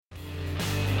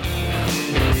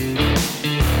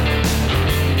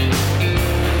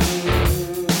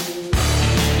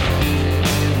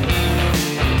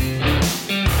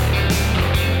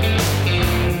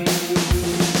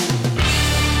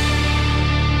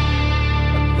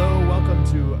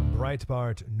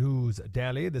Breitbart News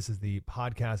Daily. This is the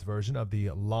podcast version of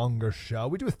the longer show.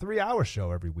 We do a 3-hour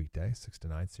show every weekday, 6 to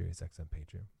 9, Sirius XM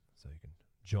Patreon. So you can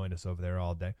join us over there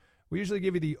all day. We usually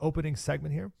give you the opening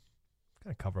segment here.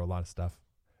 Kind of cover a lot of stuff.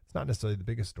 It's not necessarily the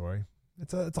biggest story.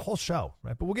 It's a whole show,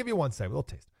 right? But we'll give you one segment, a little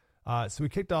taste. So we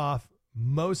kicked off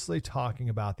mostly talking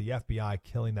about the FBI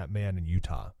killing that man in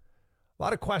Utah. A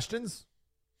lot of questions.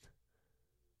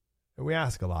 And we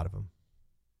ask a lot of them.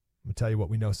 I'm going to tell you what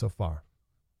we know so far.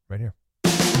 Right here.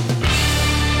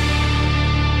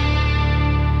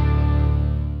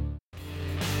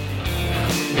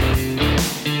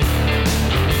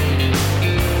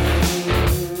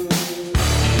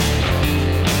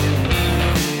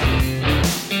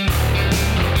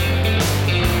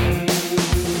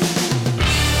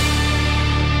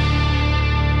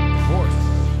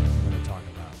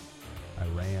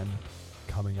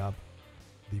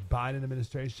 The Biden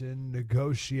administration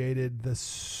negotiated the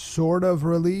sort of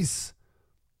release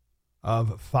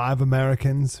of 5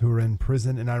 Americans who are in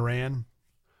prison in Iran.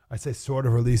 I say sort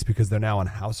of release because they're now on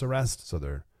house arrest, so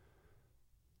they're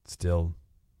still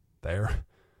there.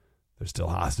 They're still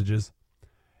hostages.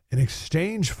 In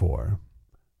exchange for,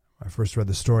 I first read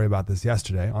the story about this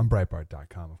yesterday on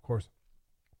Breitbart.com, of course.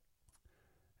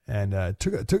 And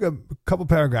took a couple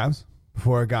paragraphs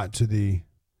before I got to the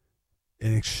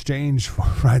in exchange for,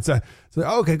 right? So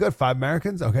okay, good. 5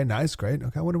 Americans. Okay, nice, great.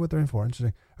 Okay, I wonder what they're in for.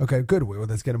 Interesting. Okay, good. Well,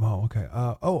 let's get them home. Okay.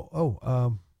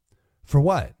 For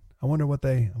what? I wonder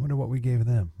what we gave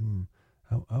them.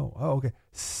 Okay.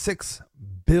 $6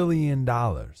 billion.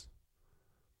 $6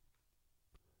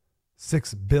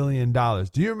 billion.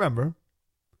 Do you remember?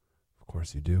 Of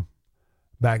course you do.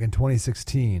 Back in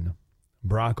 2016,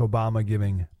 Barack Obama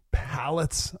giving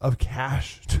pallets of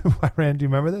cash to Iran. Do you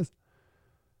remember this?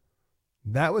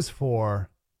 That was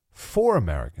for 4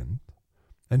 Americans.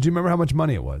 And do you remember how much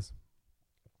money it was?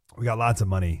 We got lots of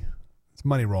money. It's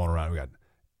money rolling around. We got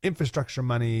infrastructure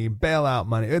money, bailout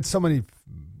money. It's so many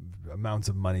amounts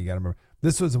of money. You got to remember.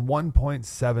 This was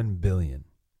 $1.7 billion.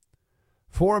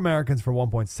 4 Americans for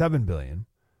 $1.7 billion.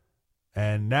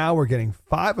 And now we're getting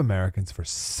 5 Americans for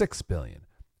 $6 billion.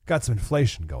 Got some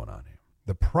inflation going on here.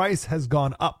 The price has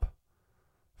gone up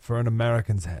for an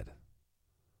American's head.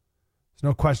 There's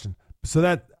no question. So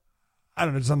that, I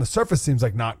don't know, just on the surface seems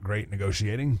like not great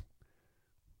negotiating.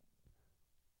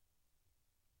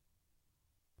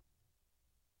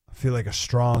 I feel like a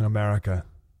strong America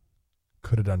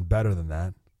could have done better than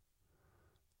that.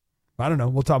 I don't know.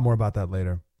 We'll talk more about that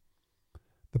later.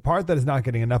 The part that is not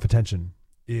getting enough attention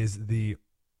is there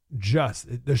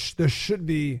should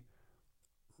be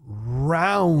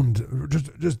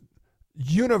just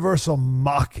universal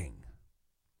mocking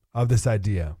of this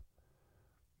idea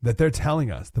that they're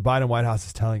telling us, the Biden White House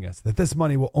is telling us, that this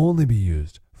money will only be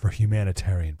used for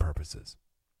humanitarian purposes.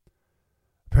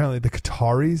 Apparently, the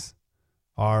Qataris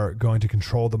are going to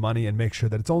control the money and make sure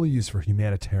that it's only used for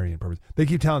humanitarian purposes. They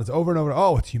keep telling us over and over,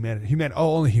 oh, it's only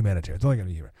humanitarian. It's only going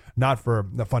to be humanitarian. Not for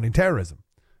funding terrorism.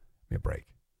 Give me a break.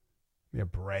 Give me a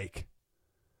break.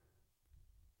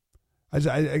 I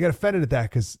get offended at that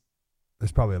because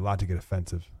there's probably a lot to get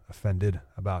offended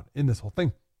about in this whole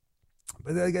thing.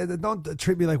 But don't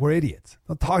treat me like we're idiots.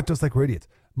 Don't talk to us like we're idiots.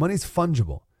 Money's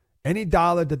fungible. Any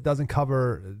dollar that doesn't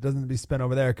be spent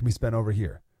over there can be spent over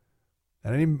here.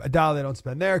 And any dollar they don't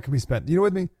spend there can be spent. You know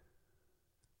with me?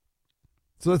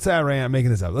 So let's say Iran, I'm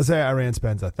making this up. Let's say Iran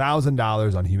spends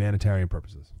 $1,000 on humanitarian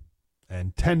purposes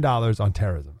and $10 on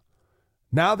terrorism.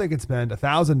 Now they can spend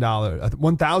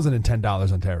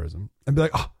 $1,010 on terrorism and be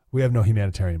like, oh, we have no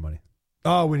humanitarian money.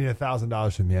 Oh, we need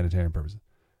 $1,000 for humanitarian purposes.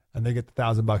 And they get the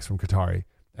 $1,000 from Qatari,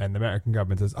 and the American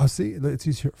government says, oh, see, it's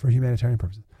used for humanitarian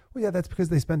purposes. Well, yeah, that's because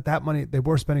they spent that money they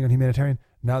were spending on humanitarian.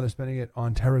 Now they're spending it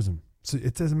on terrorism. So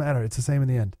it doesn't matter. It's the same in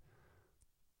the end.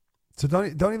 So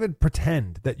don't even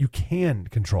pretend that you can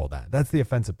control that. That's the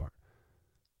offensive part.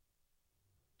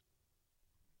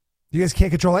 You guys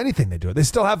can't control anything they do. They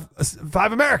still have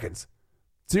 5 Americans.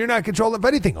 So you're not in control of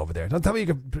anything over there. Don't tell me you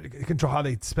can control how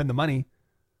they spend the money.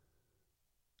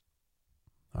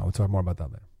 We'll talk more about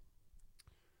that later.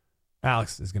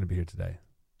 Alex is going to be here today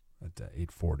at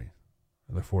 8:40.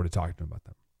 I look forward to talking to him about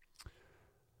that.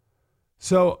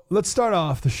 So let's start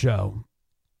off the show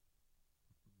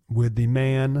with the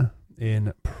man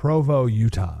in Provo,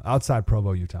 Utah, outside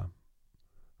Provo, Utah,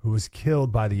 who was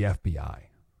killed by the FBI.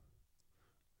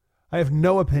 I have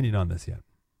no opinion on this yet.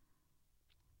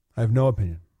 I have no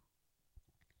opinion.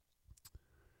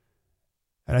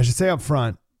 And I should say up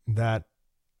front that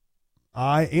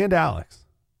I and Alex,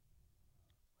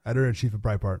 editor-in-chief of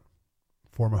Breitbart,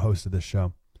 former host of this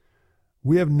show,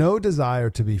 we have no desire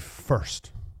to be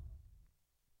first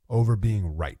over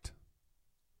being right.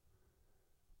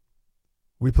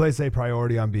 We place a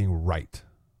priority on being right,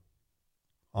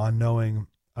 on knowing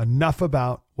enough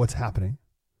about what's happening,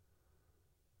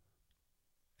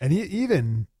 and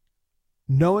even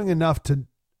knowing enough to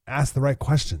ask the right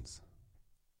questions.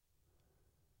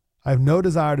 I have no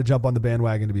desire to jump on the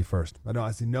bandwagon to be first.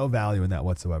 I see no value in that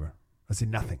whatsoever. I see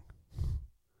nothing.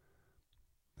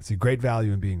 I see great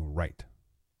value in being right.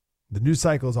 The news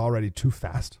cycle is already too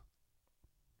fast.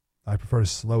 I prefer to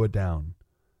slow it down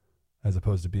as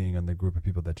opposed to being on the group of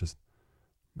people that just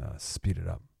speed it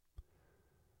up.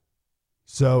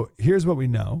 So here's what we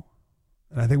know.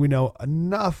 And I think we know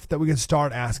enough that we can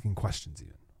start asking questions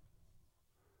even.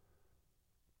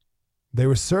 They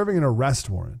were serving an arrest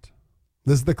warrant.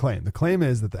 This is the claim. The claim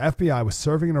is that the FBI was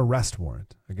serving an arrest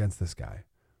warrant against this guy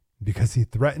because he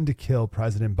threatened to kill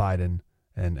President Biden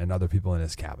and other people in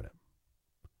his cabinet.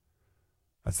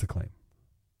 That's the claim.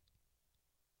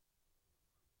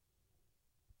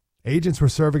 Agents were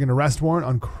serving an arrest warrant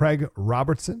on Craig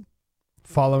Robertson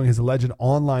following his alleged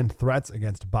online threats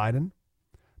against Biden.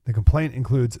 The complaint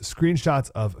includes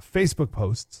screenshots of Facebook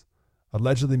posts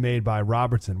allegedly made by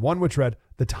Robertson, one which read,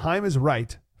 "The time is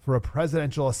right for a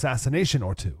presidential assassination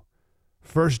or two.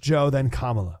 First Joe, then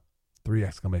Kamala." 3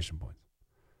 exclamation points.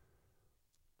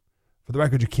 For the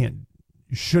record, you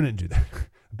shouldn't do that.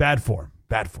 Bad form.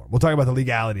 We'll talk about the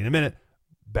legality in a minute.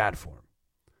 Bad form.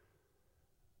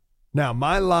 Now,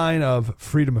 my line of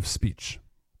freedom of speech.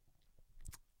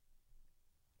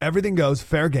 Everything goes,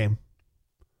 fair game,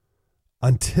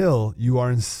 until you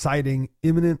are inciting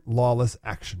imminent lawless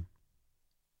action.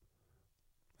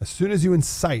 As soon as you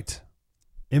incite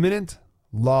imminent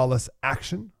lawless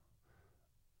action,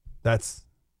 that's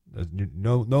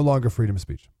no longer freedom of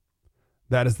speech.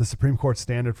 That is the Supreme Court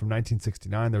standard from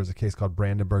 1969. There was a case called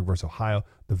Brandenburg versus Ohio.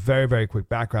 The very, very quick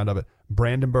background of it.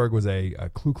 Brandenburg was a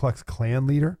Ku Klux Klan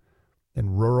leader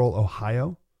in rural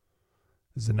Ohio.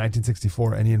 This is in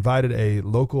 1964, and he invited a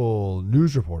local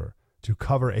news reporter to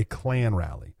cover a Klan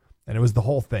rally. And it was the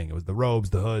whole thing. It was the robes,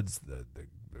 the hoods, the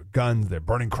guns, the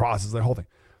burning crosses, the whole thing.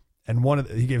 And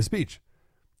he gave a speech,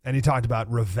 and he talked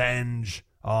about revenge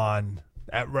on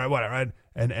whatever, right?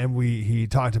 And he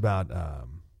talked about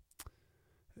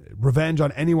revenge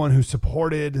on anyone who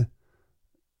supported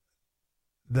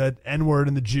the N-word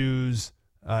and the Jews,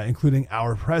 including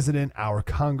our president, our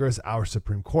Congress, our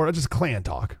Supreme Court, just Klan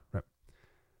talk, right?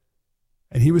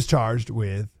 And he was charged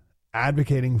with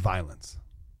advocating violence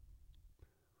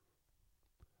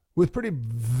with pretty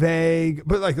vague,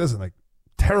 but listen,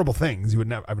 terrible things I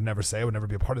would never say, I would never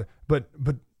be a part of it,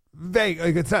 but vague,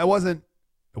 it wasn't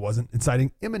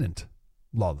inciting imminent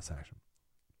lawless action.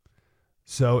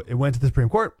 So it went to the Supreme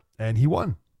Court and he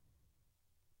won.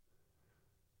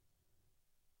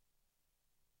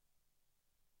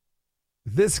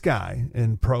 This guy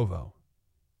in Provo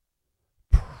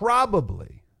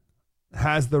probably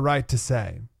has the right to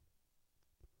say,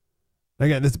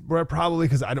 again, we're probably,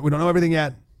 because we don't know everything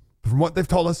yet, but from what they've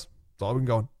told us, it's all been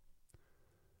going,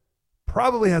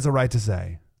 probably has a right to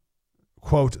say,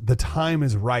 quote, "The time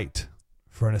is right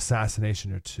for an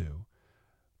assassination or two."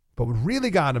 But what really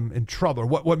got him in trouble, or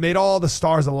what made all the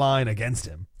stars align against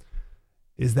him,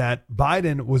 is that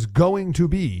Biden was going to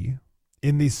be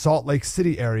in the Salt Lake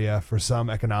City area for some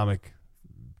economic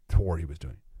tour he was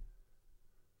doing.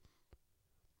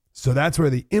 So that's where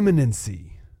the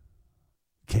imminency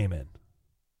came in.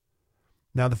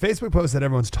 Now, the Facebook post that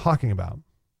everyone's talking about,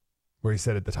 where he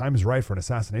said at the time is right for an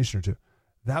assassination or two,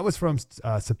 that was from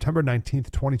September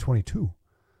 19th, 2022.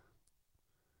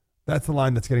 That's the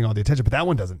line that's getting all the attention, but that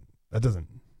one doesn't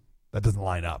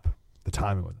line up. The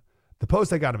timing was. The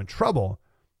post that got him in trouble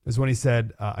is when he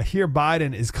said, "I hear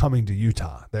Biden is coming to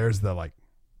Utah." There's the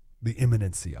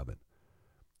imminency of it.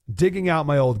 "Digging out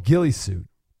my old ghillie suit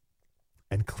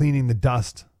and cleaning the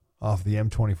dust off the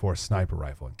M24 sniper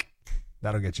rifle."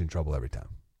 That'll get you in trouble every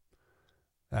time.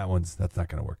 That's not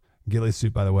going to work. Ghillie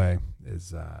suit, by the way,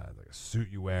 is like a suit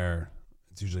you wear.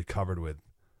 It's usually covered with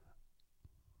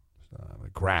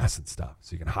grass and stuff,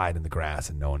 so you can hide in the grass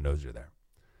and no one knows you're there.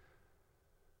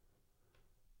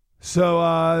 So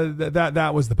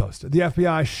that was the post. The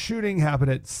FBI shooting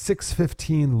happened at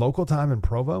 6:15 local time in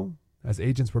Provo as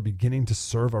agents were beginning to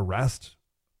serve arrest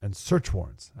and search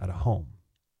warrants at a home.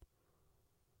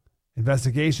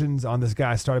 Investigations on this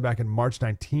guy started back in March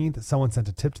 19th. Someone sent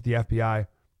a tip to the FBI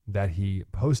that he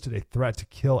posted a threat to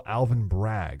kill Alvin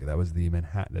Bragg. That is the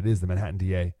Manhattan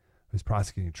DA who's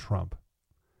prosecuting Trump.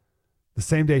 The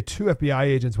same day, 2 FBI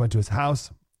agents went to his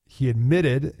house. He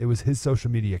admitted it was his social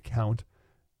media account.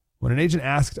 When an agent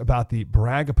asked about the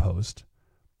Bragg post,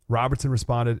 Robertson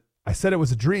responded, "I said it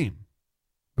was a dream.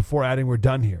 before adding, "We're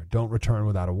done here. Don't return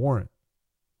without a warrant."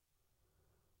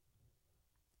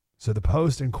 So the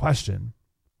post in question,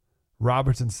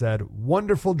 Robertson said,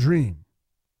 "Wonderful dream."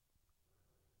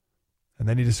 And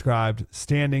then he described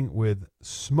standing with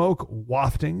smoke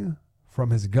wafting from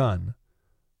his gun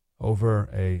over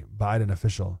a Biden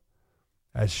official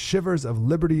as shivers of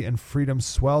liberty and freedom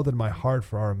swelled in my heart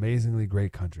for our amazingly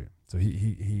great country. So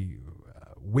he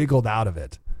wiggled out of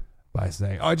it by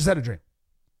saying, "Oh, I just had a dream.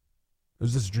 It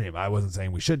was just a dream. I wasn't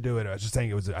saying we should do it. I was just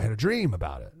saying I had a dream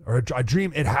about it, or a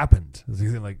dream it happened." It was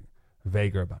like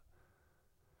vaguer about it.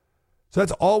 So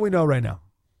that's all we know right now.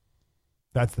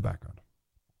 That's the background.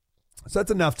 So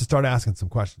that's enough to start asking some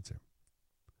questions here.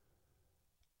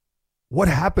 What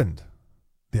happened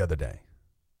the other day?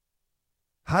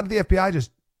 How did the FBI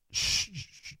just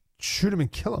shoot him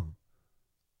and kill him?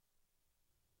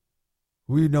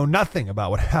 We know nothing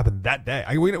about what happened that day.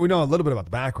 We know a little bit about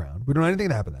the background. We don't know anything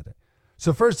that happened that day.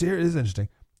 So first, here it is interesting.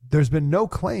 There's been no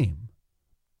claim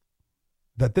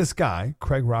that this guy,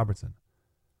 Craig Robertson,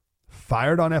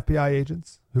 fired on FBI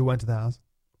agents who went to the house,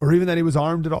 or even that he was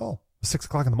armed at all. 6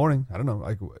 o'clock in the morning. I don't know.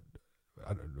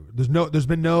 There's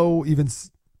been no even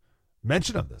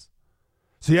mention of this.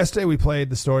 So yesterday we played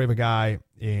the story of a guy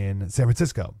in San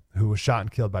Francisco who was shot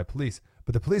and killed by police,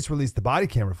 but the police released the body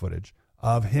camera footage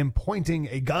of him pointing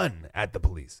a gun at the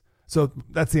police. So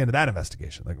that's the end of that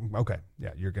investigation. Like, okay,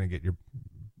 yeah, you're gonna get your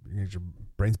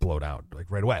brains blown out like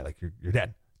right away. Like you're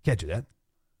dead. Can't do that.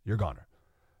 You're goner.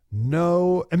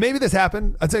 No, and maybe this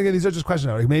happened. I'd say these are just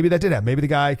questions. Like maybe that did happen. Maybe the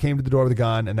guy came to the door with a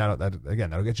gun, and that'll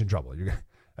get you in trouble.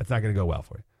 That's not going to go well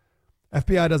for you.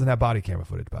 FBI doesn't have body camera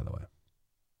footage, by the way.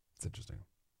 It's interesting.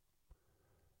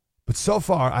 But so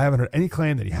far, I haven't heard any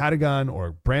claim that he had a gun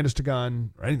or brandished a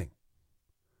gun or anything.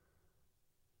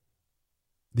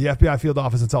 The FBI field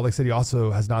office in Salt Lake City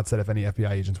also has not said if any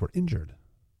FBI agents were injured.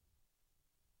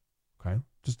 Okay,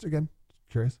 just again,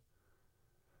 curious.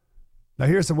 Now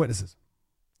here are some witnesses.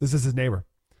 This is his neighbor.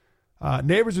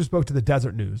 Neighbors who spoke to the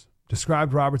Desert News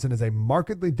described Robertson as a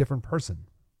markedly different person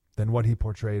than what he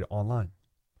portrayed online.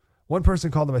 One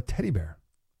person called him a teddy bear,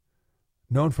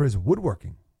 known for his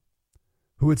woodworking,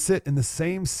 who would sit in the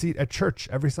same seat at church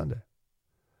every Sunday.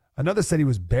 Another said he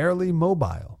was barely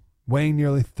mobile, weighing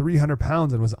nearly 300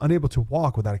 pounds and was unable to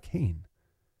walk without a cane.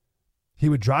 He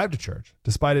would drive to church,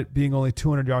 despite it being only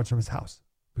 200 yards from his house,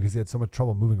 because he had so much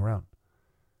trouble moving around.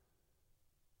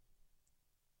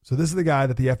 So this is the guy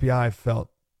that the FBI felt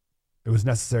it was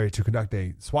necessary to conduct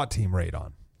a SWAT team raid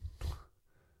on.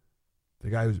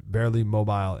 The guy who's barely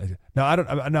mobile. Now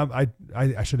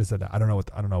I should have said that. I don't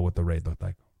know what the raid looked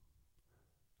like.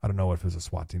 I don't know if it was a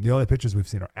SWAT team. The only pictures we've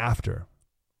seen are after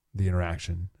the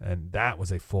interaction, and that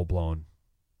was a full-blown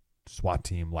SWAT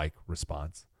team-like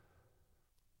response.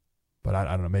 But I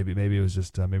don't know. Maybe it was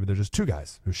just maybe there's just two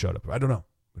guys who showed up. I don't know.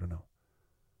 We don't know.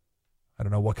 I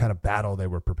don't know what kind of battle they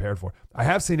were prepared for. I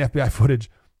have seen FBI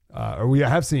footage, or we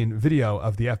have seen video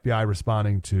of the FBI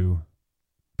responding to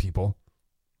people.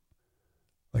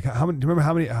 Like how many? Do you remember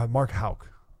how many? Mark Houck,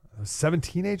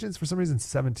 17 agents for some reason.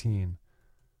 17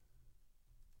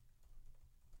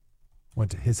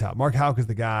 went to his house. Mark Houck is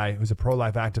the guy who's a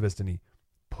pro-life activist, and he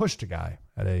pushed a guy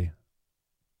at a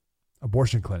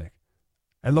abortion clinic,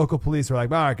 and local police were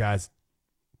like, "All right, guys,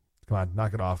 come on,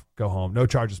 knock it off, go home. No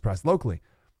charges pressed locally."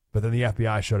 But then the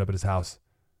FBI showed up at his house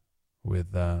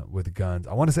with guns.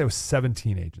 I want to say it was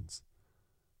 17 agents.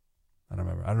 I don't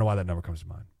remember. I don't know why that number comes to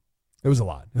mind. It was a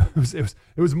lot. It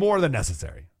was more than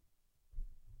necessary.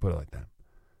 Put it like that.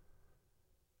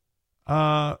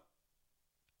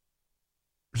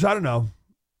 So I don't know.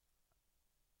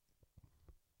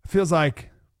 It feels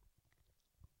like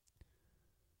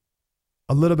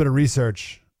a little bit of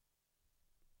research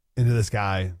into this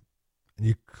guy, and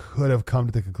you could have come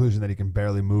to the conclusion that he can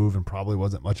barely move and probably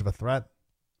wasn't much of a threat.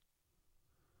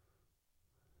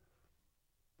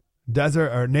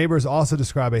 Neighbors also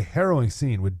describe a harrowing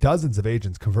scene with dozens of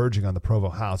agents converging on the Provo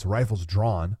house, rifles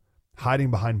drawn,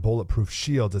 hiding behind bulletproof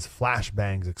shields as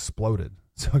flashbangs exploded.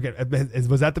 So again,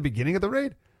 was that the beginning of the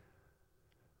raid?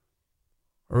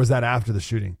 Or was that after the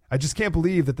shooting? I just can't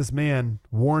believe that this man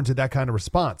warranted that kind of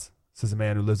response, says a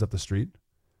man who lives up the street.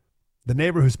 The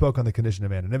neighbor who spoke on the condition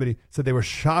of anonymity said they were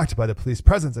shocked by the police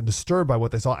presence and disturbed by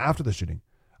what they saw after the shooting.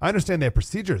 I understand they have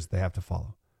procedures they have to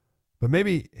follow, but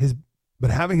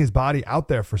having his body out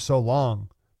there for so long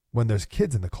when there's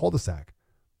kids in the cul-de-sac,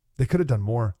 they could have done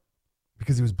more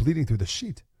because he was bleeding through the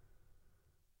sheet.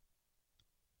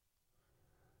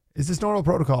 Is this normal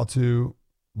protocol to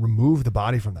remove the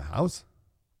body from the house?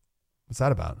 What's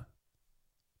that about?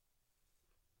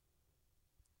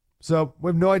 So we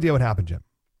have no idea what happened, Jim.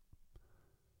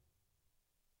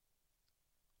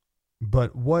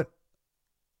 But what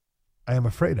I am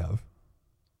afraid of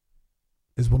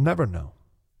is we'll never know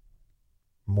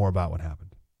more about what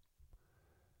happened.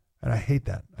 And I hate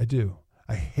that. I do.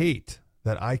 I hate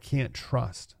that I can't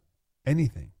trust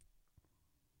anything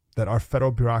that our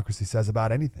federal bureaucracy says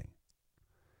about anything.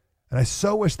 And I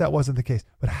so wish that wasn't the case.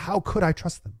 But how could I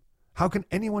trust them? How can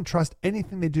anyone trust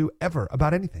anything they do ever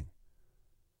about anything?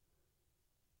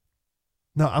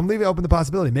 No, I'm leaving open the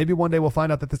possibility. Maybe one day we'll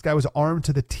find out that this guy was armed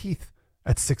to the teeth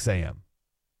at 6 a.m.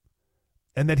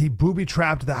 and that he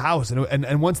booby-trapped the house.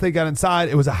 And once they got inside,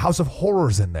 it was a house of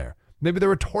horrors in there. Maybe there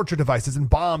were torture devices and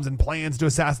bombs and plans to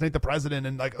assassinate the president.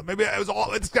 And like, maybe it was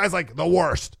all, this guy's like the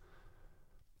worst.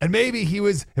 And maybe it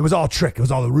was all trick. It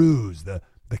was all the ruse, the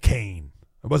cane.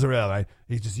 It wasn't real, right?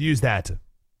 He just used that to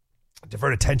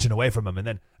divert attention away from him. And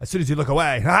then as soon as you look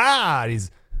away,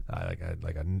 he's like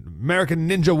an American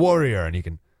ninja warrior.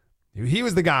 And he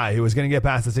was the guy who was going to get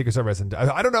past the Secret Service. And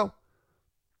I don't know.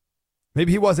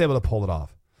 Maybe he was able to pull it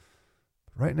off.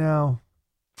 But right now,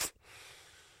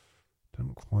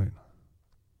 doesn't quite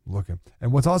look it.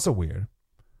 And what's also weird,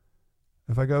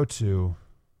 if I go to,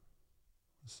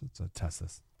 let's test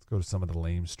this. Let's go to some of the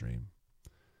lame stream.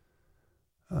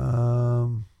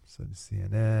 So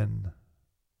CNN,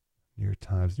 New York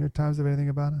Times. New York Times have anything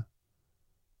about it?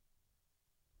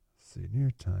 Let's see, New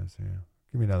York Times here.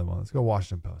 Give me another one. Let's go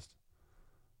Washington Post.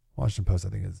 Washington Post, I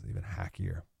think, is even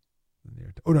hackier than New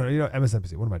York Times. Oh, no,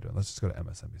 MSNBC. What am I doing? Let's just go to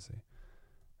MSNBC.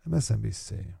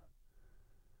 MSNBC.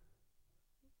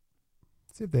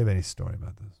 See if they have any story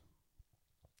about this.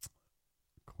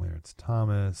 Clarence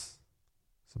Thomas,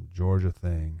 some Georgia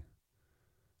thing.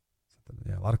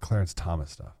 Yeah, a lot of Clarence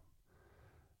Thomas stuff.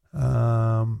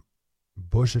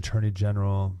 Bush Attorney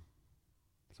General,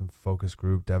 some focus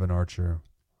group, Devin Archer.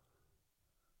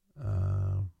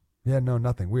 Yeah, no,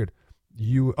 nothing. Weird.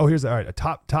 Here's all right.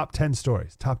 Top 10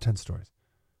 stories. Top 10 stories.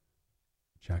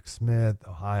 Jack Smith,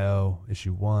 Ohio,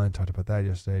 issue 1. Talked about that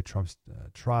yesterday. Trump's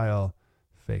trial,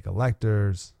 fake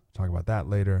electors. Talk about that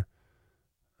later.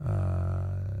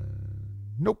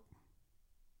 Nope.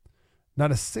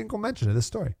 Not a single mention of this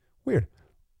story. Weird.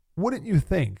 Wouldn't you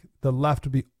think the left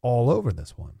would be all over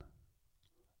this one?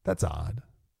 That's odd.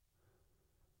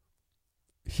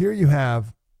 Here you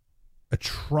have a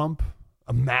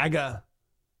MAGA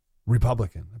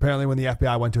Republican. Apparently when the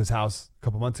FBI went to his house a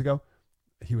couple months ago,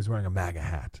 he was wearing a MAGA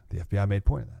hat. The FBI made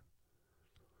point of that.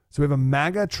 So we have a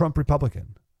MAGA Trump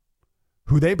Republican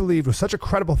who they believed was such a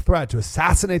credible threat to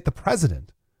assassinate the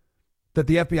president that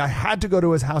the FBI had to go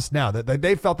to his house now, that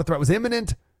they felt the threat was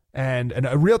imminent and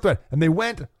a real threat. And they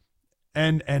went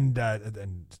and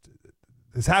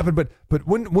this happened. But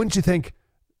wouldn't you think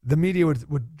the media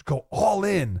would go all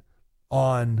in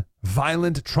on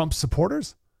violent Trump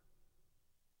supporters?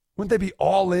 Wouldn't they be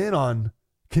all in on,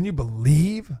 can you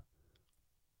believe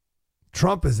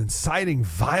Trump is inciting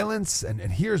violence and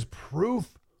here's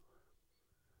proof?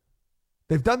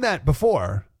 They've done that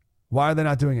before. Why are they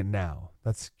not doing it now?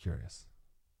 That's curious.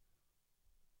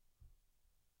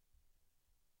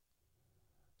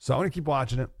 So I want to keep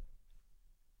watching it.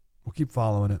 We'll keep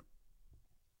following it.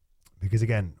 Because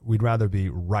again, we'd rather be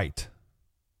right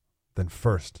than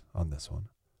first on this one.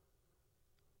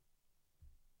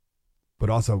 But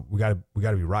also, we got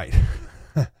to be right.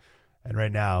 And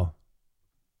right now,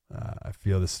 I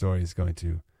feel this story is going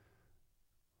to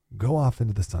go off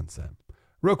into the sunset.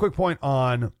 Real quick point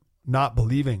on not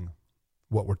believing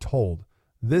what we're told.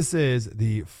 This is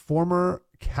the former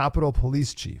Capitol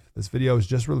Police Chief. This video was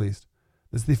just released.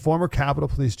 This is the former Capitol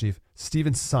Police Chief,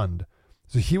 Stephen Sund.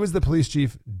 So he was the police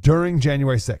chief during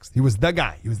January 6th. He was the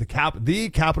guy. He was the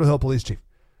Capitol Hill Police Chief.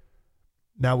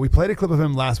 Now, we played a clip of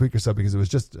him last week or so because it was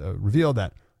just revealed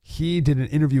that he did an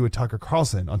interview with Tucker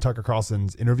Carlson on Tucker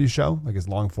Carlson's interview show, like his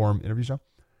long-form interview show.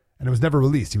 And it was never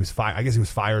released. He was fired. I guess he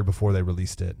was fired before they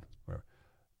released it.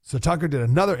 So Tucker did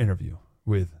another interview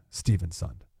with Stephen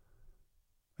Sund.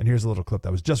 And here's a little clip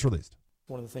that was just released.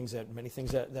 One of the things many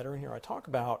things that are in here, I talk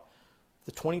about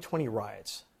the 2020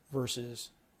 riots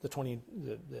versus the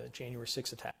January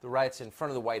 6th attack. The riots in front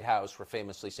of the White House where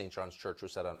famously St. John's Church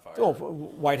was set on fire. Oh,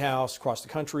 White House, across the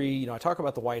country. I talk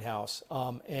about the White House,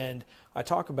 and I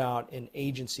talk about an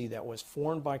agency that was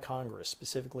formed by Congress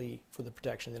specifically for the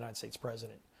protection of the United States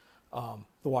president,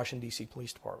 the Washington, D.C.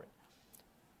 Police Department.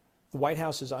 The White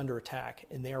House is under attack,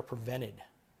 and they are prevented.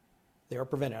 They are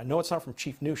prevented. I know it's not from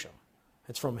Chief Newsom.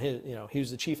 It's from his, he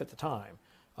was the chief at the time.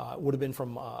 It would have been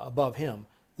from above him.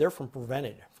 They're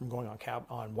prevented from going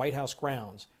on White House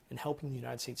grounds and helping the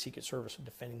United States Secret Service with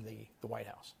defending the White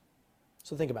House.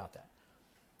 So think about that.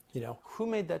 Who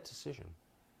made that decision?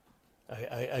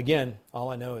 Again, all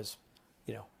I know is,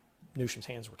 Newsom's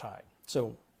hands were tied.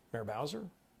 So Mayor Bowser?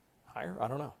 Higher? I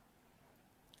don't know.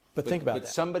 But think about but that.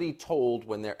 Somebody told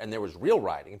and there was real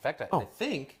rioting. In fact, I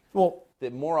think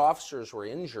that more officers were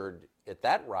injured at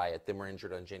that riot than were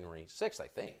injured on January 6th, I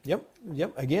think. Yep.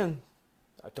 Again,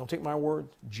 don't take my word.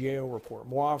 GAO report.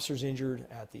 More officers injured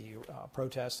at the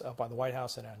protests up by the White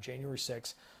House than on January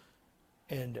 6th.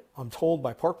 And I'm told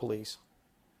by Park Police,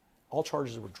 all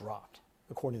charges were dropped,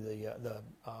 according to the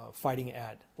fighting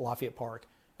at Lafayette Park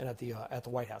and at the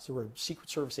White House. There were Secret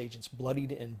Service agents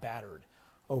bloodied and battered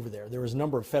over there. There was a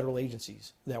number of federal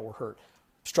agencies that were hurt.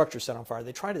 Structures set on fire.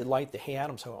 They tried to light the Hay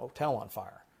Adams Hotel on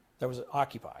fire that was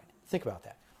occupied. Think about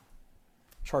that.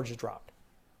 Charges dropped.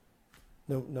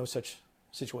 No such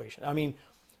situation. I mean,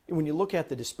 when you look at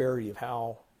the disparity of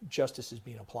how justice is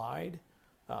being applied,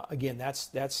 again, that's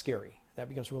scary. That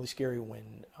becomes really scary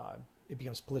when it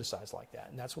becomes politicized like that,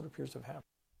 and that's what appears to have happened.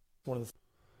 One of the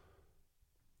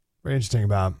Very interesting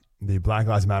about the Black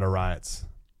Lives Matter riots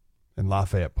in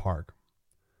Lafayette Park.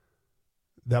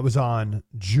 That was on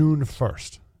June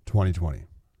 1st, 2020.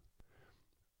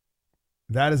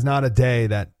 That is not a day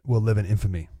that will live in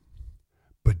infamy,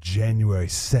 but January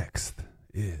 6th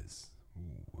is.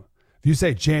 Ooh. If you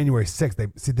say January 6th,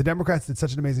 the Democrats did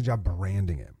such an amazing job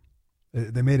branding it.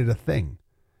 They made it a thing.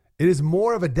 It is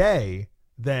more of a day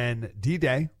than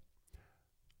D-Day.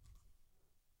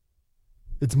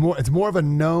 It's more of a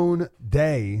known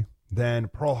day than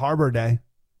Pearl Harbor Day.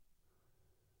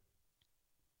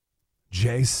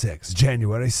 J6,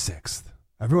 January 6th.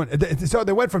 So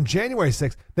they went from January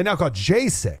 6th, they now call it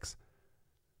J6.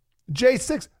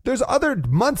 J6. There's other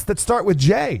months that start with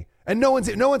J, and no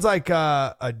one's like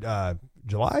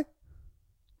July.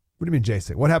 What do you mean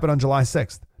J6? What happened on July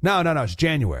 6th? No, it's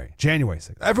January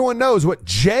 6th. Everyone knows what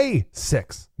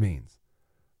J6 means.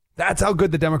 That's how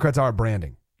good the Democrats are at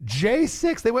branding.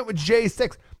 J6. They went with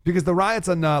J6 because the riots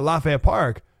on Lafayette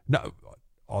Park. No,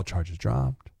 all charges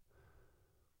dropped.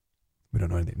 We don't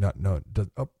know anything.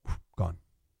 Gone.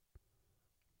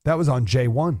 That was on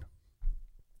J1,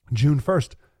 June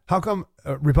 1st. How come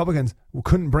Republicans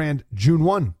couldn't brand June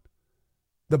 1?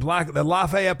 The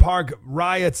Lafayette Park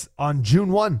riots on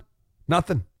June 1.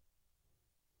 Nothing.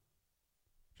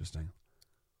 Interesting.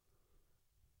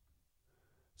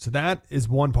 So that is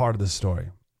one part of the story,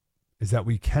 is that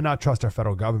we cannot trust our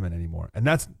federal government anymore. And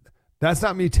that's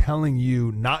not me telling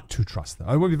you not to trust them.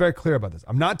 I want to be very clear about this.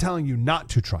 I'm not telling you not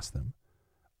to trust them.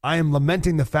 I am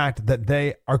lamenting the fact that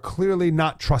they are clearly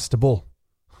not trustable.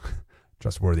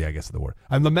 Trustworthy, I guess, is the word.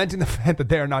 I'm lamenting the fact that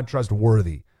they are not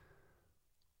trustworthy.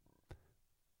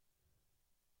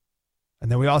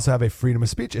 And then we also have a freedom of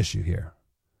speech issue here.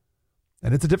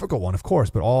 And it's a difficult one, of course,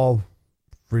 but all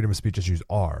freedom of speech issues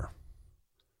are.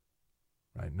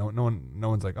 Right? No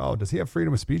one's like, oh, does he have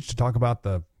freedom of speech to talk about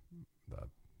the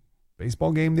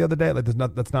baseball game the other day? Like,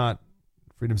 that's not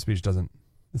freedom of speech isn't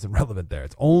relevant there.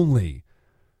 It's only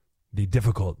the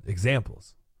difficult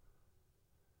examples.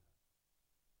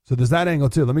 So there's that angle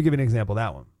too. Let me give you an example of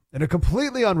that one. In a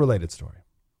completely unrelated story,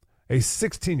 a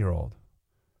 16-year-old,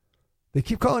 they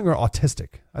keep calling her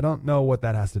autistic. I don't know what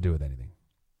that has to do with anything.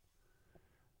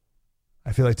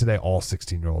 I feel like today all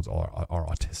 16-year-olds are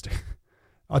autistic.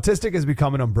 Autistic has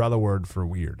become an umbrella word for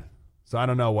weird. So I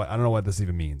don't know what this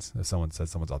even means if someone says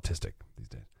someone's autistic these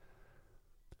days.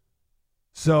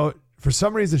 So for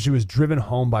some reason, she was driven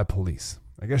home by police.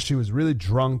 I guess she was really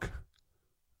drunk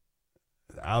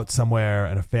out somewhere,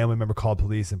 and a family member called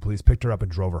police, and police picked her up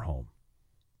and drove her home.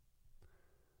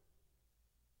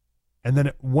 And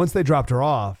then once they dropped her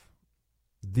off,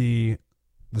 the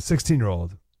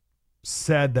 16-year-old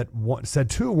said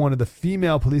to one of the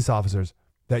female police officers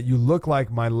that you look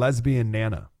like my lesbian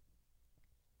Nana.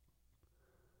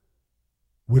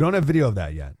 We don't have video of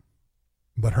that yet,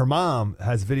 but her mom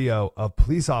has video of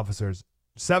police officers,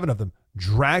 7 of them,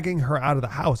 dragging her out of the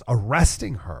house,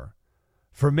 arresting her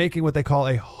for making what they call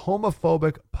a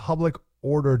homophobic public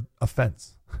order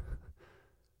offense.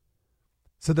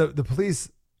 So the police,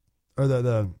 or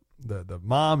the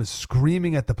mom is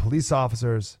screaming at the police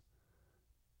officers,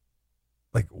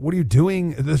 like, what are you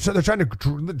doing? They're trying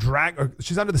to drag her.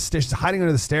 She's under the stairs. She's hiding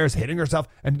under the stairs, hitting herself,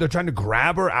 and they're trying to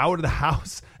grab her out of the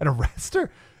house and arrest her.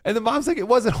 And the mom's like, it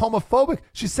wasn't homophobic.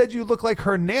 She said you look like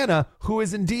her Nana, who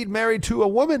is indeed married to a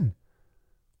woman.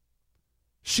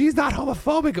 She's not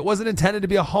homophobic. It wasn't intended to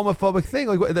be a homophobic thing.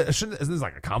 Like, isn't this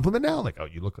like a compliment now? Like, oh,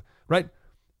 you look right.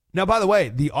 Now, by the way,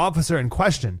 the officer in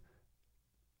question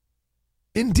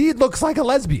indeed looks like a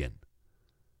lesbian.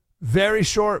 Very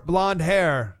short blonde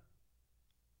hair.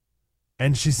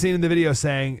 And she's seen in the video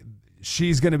saying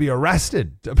she's going to be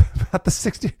arrested. About the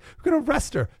 60, we're going to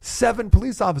arrest her. 7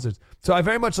 police officers. So I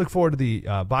very much look forward to the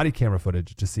body camera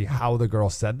footage to see how the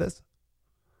girl said this.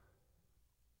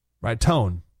 right?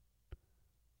 Tone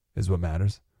is what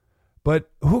matters. But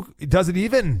who does it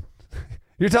even?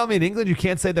 You're telling me in England you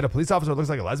can't say that a police officer looks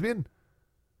like a lesbian?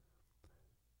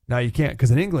 No, you can't,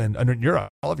 because in England, and in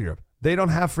Europe, all of Europe, they don't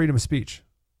have freedom of speech.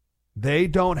 They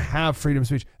don't have freedom of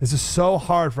speech. This is so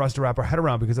hard for us to wrap our head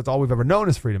around because that's all we've ever known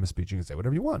is freedom of speech. You can say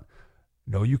whatever you want.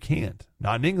 No, you can't.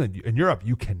 Not in England. In Europe,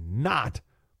 you cannot.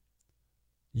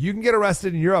 You can get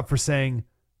arrested in Europe for saying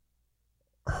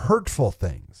hurtful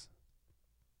things.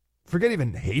 Forget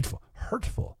even hateful.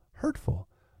 Hurtful.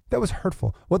 That was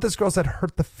hurtful. What this girl said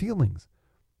hurt the feelings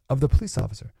of the police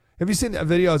officer. Have you seen the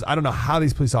videos? I don't know how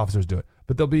these police officers do it,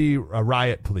 but there'll be a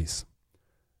riot police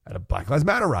at a Black Lives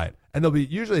Matter riot. And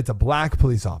usually it's a black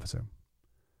police officer.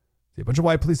 See a bunch of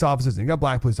white police officers, and you got a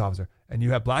black police officer, and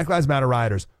you have Black Lives Matter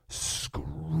rioters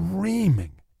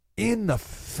screaming in the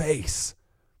face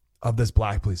of this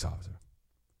black police officer.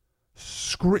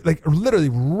 Like literally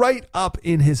right up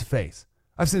in his face.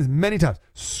 I've seen this many times,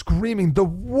 screaming the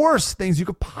worst things you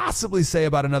could possibly say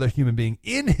about another human being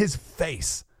in his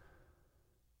face.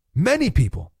 Many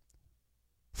people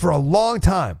for a long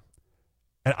time.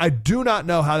 And I do not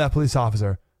know how that police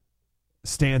officer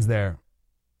stands there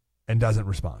and doesn't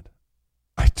respond.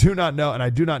 I do not know, and I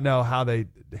do not know how they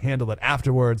handle it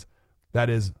afterwards. That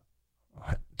is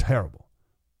terrible.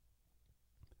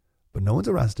 But no one's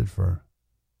arrested for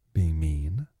being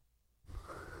mean.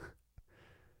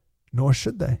 Nor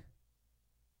should they.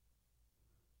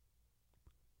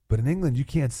 But in England, you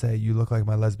can't say you look like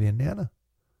my lesbian nana.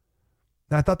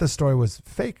 Now, I thought this story was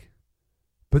fake.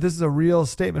 But this is a real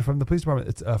statement from the police department.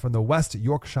 It's from the West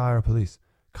Yorkshire Police.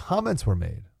 Comments were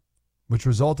made, which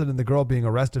resulted in the girl being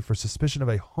arrested for suspicion of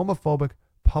a homophobic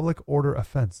public order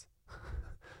offense.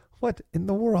 What in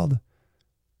the world?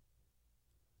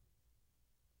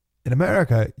 In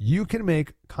America, you can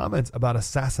make comments about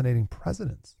assassinating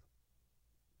presidents.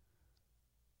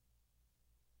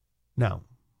 Now,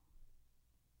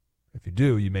 if you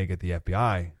do, you may get the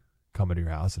FBI come into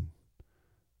your house and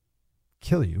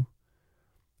kill you.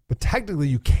 But technically,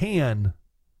 you can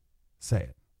say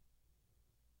it.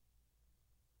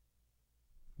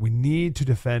 We need to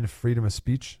defend freedom of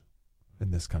speech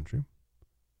in this country.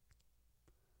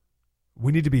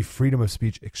 We need to be freedom of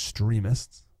speech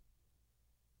extremists.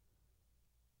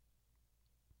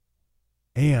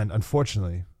 And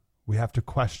unfortunately, we have to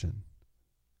question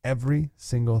every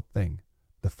single thing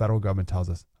the federal government tells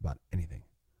us about anything.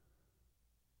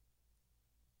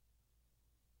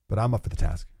 But I'm up for the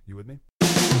task. You with me?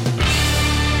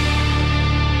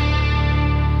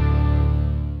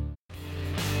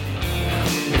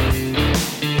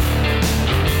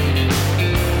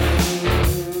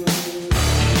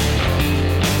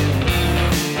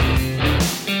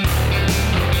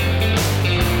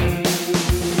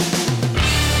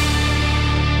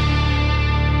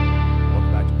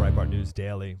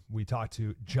 Daily. We talked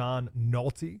to John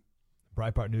Nolte,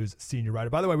 Breitbart News Senior Writer.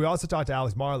 By the way, we also talked to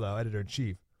Alex Marlow,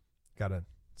 Editor-in-Chief. Got to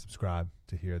subscribe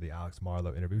to hear the Alex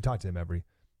Marlow interview. We talk to him every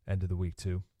end of the week,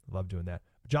 too. Love doing that.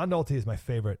 John Nolte is my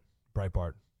favorite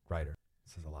Breitbart writer.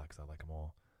 This is a lot because I like them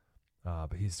all.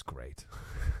 But he's great,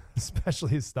 especially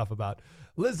his stuff about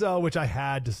Lizzo, which I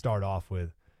had to start off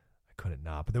with. I couldn't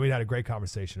not. But then we had a great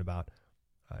conversation about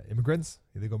immigrants,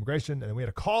 illegal immigration, and then we had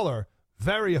a caller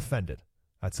very offended.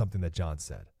 That's something that John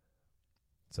said.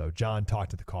 So John talked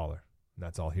to the caller, and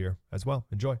that's all here as well.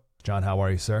 Enjoy. John, how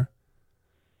are you, sir?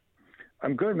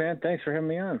 I'm good, man. Thanks for having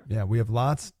me on. Yeah, we have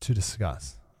lots to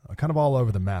discuss. Kind of all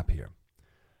over the map here.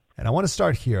 And I want to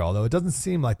start here, although it doesn't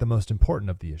seem like the most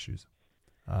important of the issues.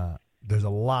 There's a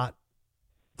lot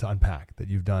to unpack that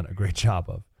you've done a great job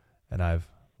of, and I've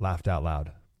laughed out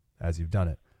loud as you've done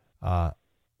it.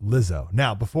 Lizzo.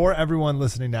 Now, before everyone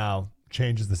listening now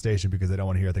changes the station because they don't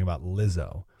want to hear anything about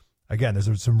Lizzo. Again,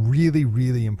 there's some really,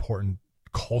 really important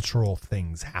cultural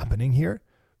things happening here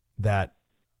that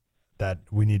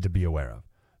we need to be aware of.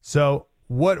 So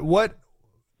what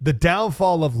the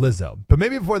downfall of Lizzo, but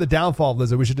maybe before the downfall of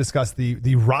Lizzo, we should discuss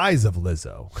the rise of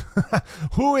Lizzo.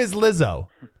 Who is Lizzo?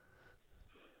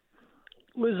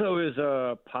 Lizzo is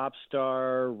a pop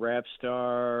star, rap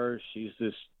star. She's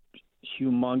this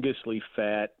humongously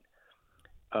fat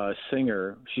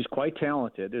singer. She's quite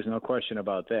talented. There's no question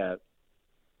about that.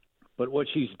 But what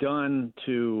she's done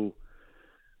to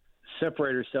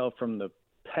separate herself from the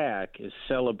pack is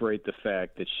celebrate the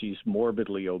fact that she's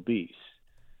morbidly obese.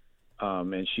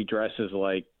 And she dresses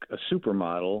like a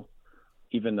supermodel,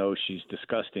 even though she's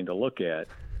disgusting to look at.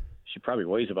 She probably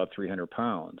weighs about 300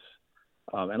 pounds.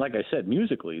 And like I said,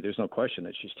 musically, there's no question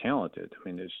that she's talented. I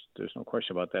mean, there's no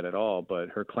question about that at all. But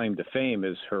her claim to fame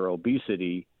is her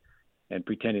obesity and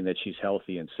pretending that she's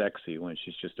healthy and sexy when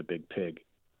she's just a big pig.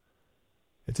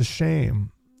 It's a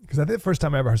shame because I think the first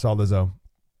time I ever saw Lizzo,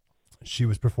 she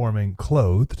was performing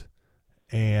clothed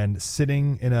and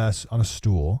sitting on a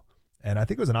stool. And I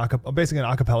think it was basically an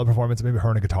a cappella performance, maybe her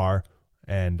and a guitar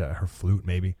and her flute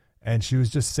maybe. And she was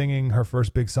just singing her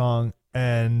first big song,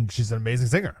 and she's an amazing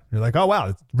singer. You're like, oh, wow,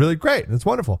 it's really great. That's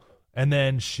wonderful. And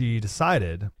then she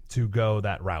decided to go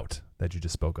that route that you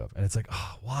just spoke of. And it's like,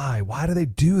 oh, why? Why do they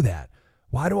do that?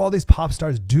 Why do all these pop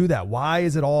stars do that? Why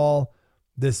is it all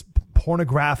this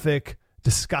pornographic,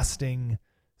 disgusting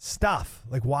stuff?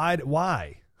 Like, why?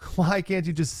 Why can't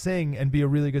you just sing and be a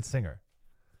really good singer?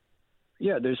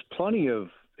 Yeah, there's plenty of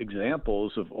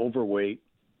examples of overweight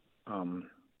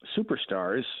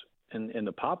superstars in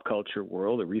the pop culture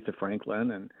world, Aretha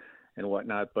Franklin and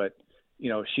whatnot. But,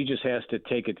 she just has to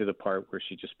take it to the part where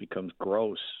she just becomes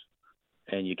gross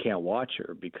and you can't watch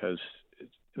her because,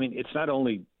 it's not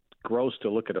only gross to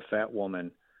look at a fat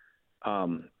woman,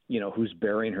 who's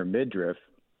burying her midriff.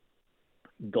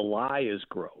 The lie is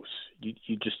gross.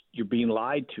 You're being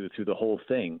lied to through the whole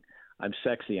thing. I'm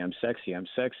sexy. I'm sexy. I'm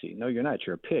sexy. No, you're not.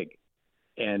 You're a pig.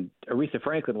 And Aretha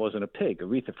Franklin wasn't a pig.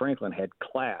 Aretha Franklin had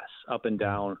class up and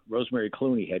down. Rosemary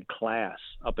Clooney had class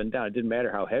up and down. It didn't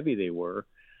matter how heavy they were.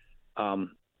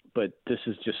 But this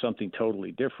is just something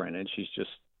totally different. And she's just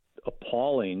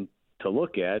appalling to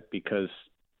look at because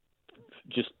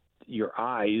just your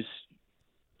eyes,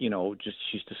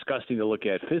 she's disgusting to look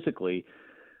at physically.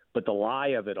 But the lie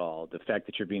of it all, the fact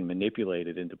that you're being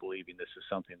manipulated into believing this is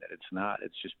something that it's not,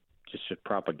 it's just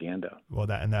propaganda. Well,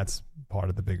 that's part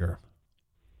of the bigger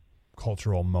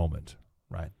cultural moment,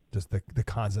 right? Just the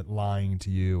constant lying to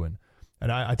you. And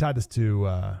I tied this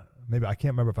to, maybe I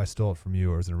can't remember if I stole it from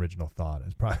you or as an original thought.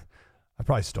 I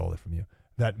probably stole it from you.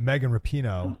 That Megan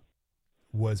Rapinoe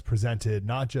was presented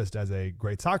not just as a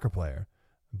great soccer player,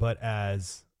 but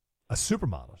as a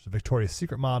supermodel. She's a Victoria's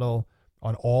Secret model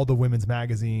on all the women's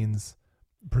magazines,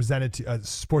 presented to a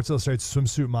Sports Illustrated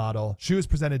swimsuit model. She was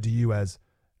presented to you as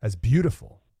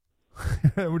beautiful.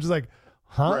 We're just like,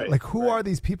 huh? Right, like, who are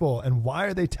these people and why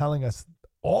are they telling us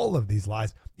all of these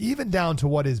lies, even down to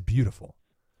what is beautiful?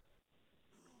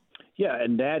 Yeah,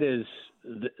 and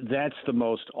that's the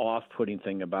most off-putting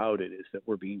thing about it is that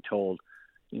we're being told,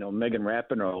 Megan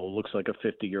Rapinoe looks like a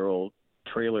 50-year-old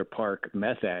trailer park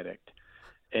meth addict.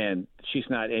 And she's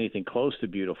not anything close to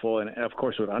beautiful. And of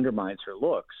course, what undermines her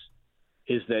looks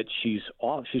is that she's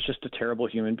just a terrible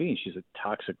human being. She's a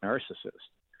toxic narcissist.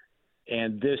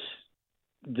 And this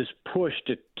push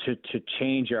to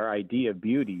change our idea of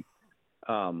beauty,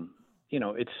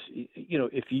 if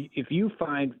you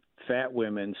find fat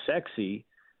women sexy,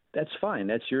 that's fine.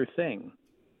 That's your thing.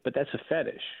 But that's a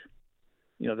fetish.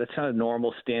 That's not a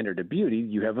normal standard of beauty.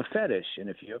 You have a fetish. And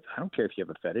I don't care if you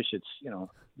have a fetish, it's,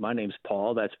 my name's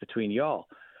Paul, that's between y'all.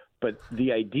 But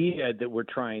the idea that we're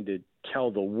trying to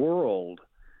tell the world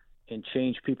and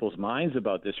change people's minds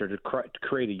about this or to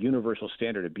create a universal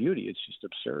standard of beauty, it's just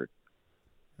absurd.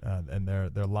 And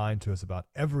they're lying to us about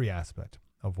every aspect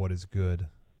of what is good,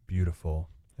 beautiful,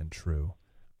 and true.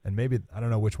 And maybe, I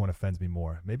don't know which one offends me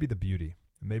more. Maybe the beauty.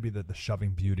 Maybe the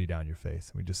shoving beauty down your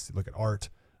face. We just look at art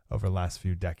over the last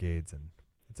few decades, and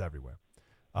it's everywhere.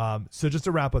 So just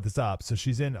to wrap this up, so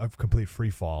she's in a complete free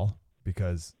fall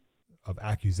because of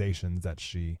accusations that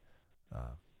she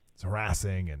is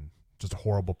harassing and just a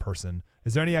horrible person.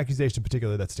 Is there any accusation in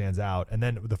particular that stands out? And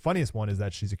then the funniest one is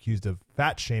that she's accused of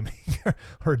fat shaming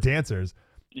her dancers,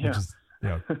 which is,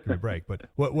 give me a break. But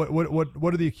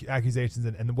what are the accusations,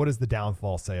 and what does the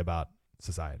downfall say about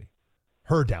society?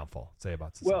 Her downfall say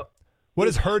about society. Well, what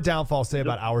does her downfall say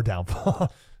about our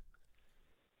downfall?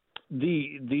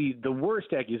 The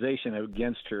worst accusation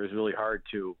against her is really hard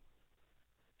to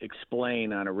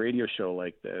explain on a radio show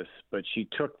like this, but she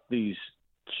took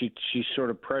she sort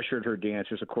of pressured her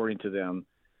dancers, according to them,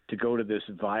 to go to this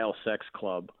vile sex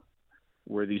club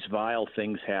where these vile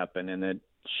things happen, and that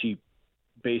she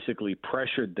basically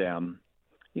pressured them,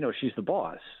 she's the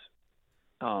boss,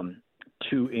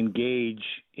 to engage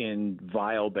in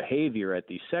vile behavior at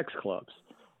these sex clubs.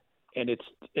 And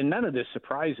none of this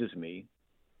surprises me,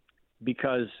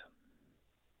 because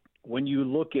when you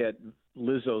look at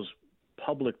Lizzo's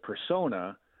public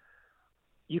persona,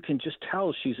 you can just tell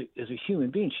as a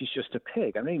human being, she's just a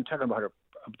pig. I'm not even talking about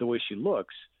the way she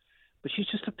looks, but she's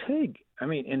just a pig.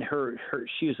 And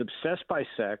she is obsessed by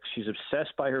sex. She's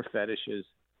obsessed by her fetishes.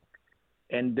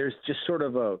 And there's just sort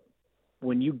of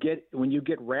when you get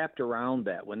wrapped around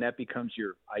that, when that becomes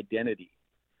your identity,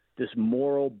 this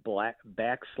moral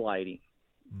backsliding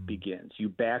begins. You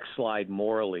backslide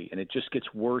morally, and it just gets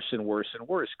worse and worse and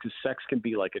worse, because sex can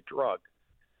be like a drug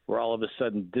where all of a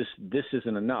sudden this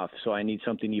isn't enough, so I need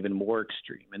something even more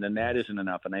extreme, and then that isn't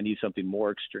enough, and I need something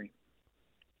more extreme.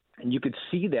 And you could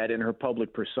see that in her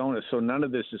public persona, so none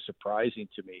of this is surprising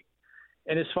to me.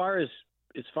 And as far as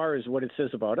what it says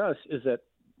about us is that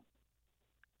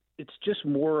it's just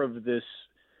more of this.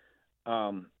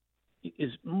 As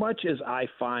much as I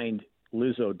find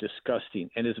Lizzo disgusting,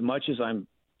 and as much as I'm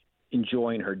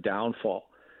enjoying her downfall,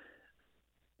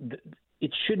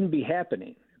 it shouldn't be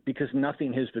happening because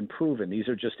nothing has been proven. These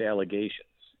are just allegations.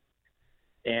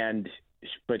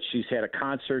 But she's had a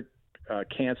concert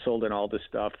canceled and all this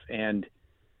stuff, and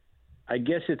I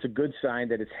guess it's a good sign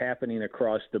that it's happening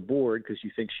across the board because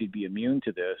you think she'd be immune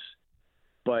to this.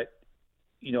 But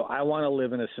I want to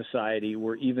live in a society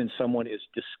where even someone as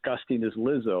disgusting as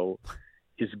Lizzo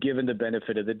is given the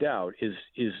benefit of the doubt,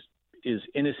 is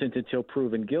innocent until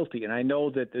proven guilty. And I know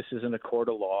that this isn't a court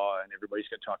of law and everybody's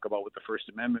going to talk about what the First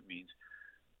Amendment means.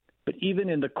 But even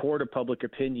in the court of public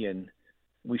opinion,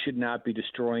 we should not be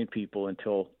destroying people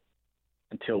until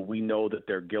we know that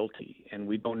they're guilty. And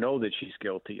we don't know that she's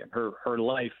guilty. And her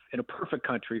life, in a perfect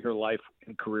country, her life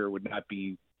and career would not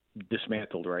be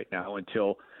dismantled right now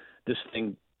until this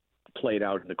thing played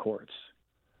out in the courts.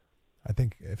 I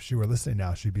think if she were listening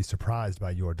now, she'd be surprised by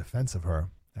your defense of her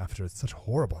after such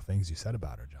horrible things you said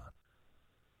about her, John.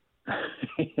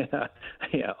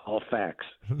 Yeah, all facts.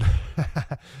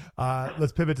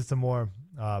 Let's pivot to some more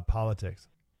politics.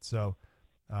 So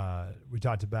we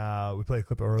played a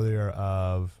clip earlier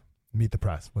of Meet the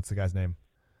Press. What's the guy's name?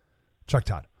 Chuck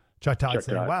Todd. Chuck Todd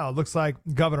saying, wow, it looks like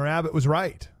Governor Abbott was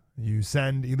right. You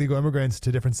send illegal immigrants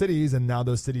to different cities, and now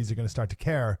those cities are going to start to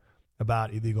care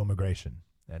about illegal immigration.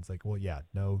 And it's like, well, yeah,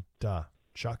 no, duh,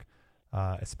 Chuck.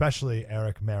 Especially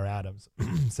Eric Mayor Adams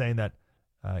saying that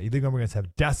illegal immigrants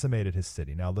have decimated his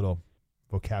city. Now, a little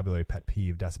vocabulary pet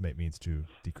peeve, decimate means to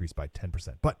decrease by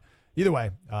 10%. But either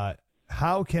way,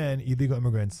 how can illegal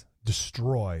immigrants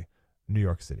destroy New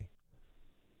York City?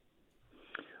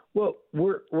 Well,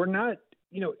 we're not,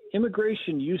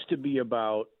 immigration used to be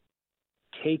about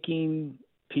taking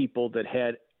people that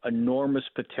had enormous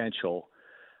potential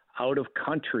out of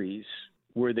countries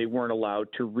where they weren't allowed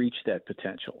to reach that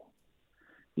potential.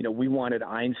 We wanted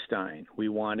Einstein. We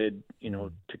wanted,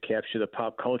 to capture the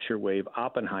pop culture wave,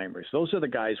 Oppenheimers. Those are the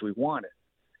guys we wanted.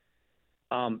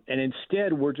 And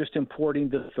instead, we're just importing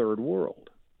the third world.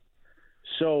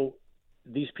 So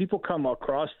these people come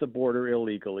across the border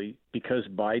illegally because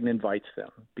Biden invites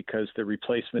them, because the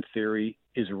replacement theory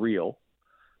is real.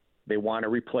 They want to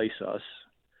replace us.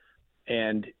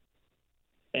 And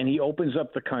he opens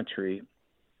up the country.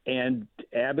 And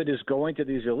Abbott is going to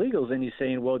these illegals and he's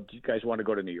saying, well, do you guys want to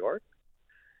go to New York?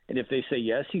 And if they say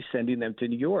yes, he's sending them to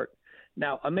New York.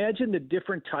 Now, imagine the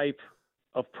different type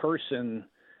of person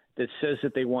that says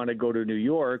that they want to go to New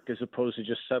York as opposed to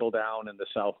just settle down in the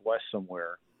Southwest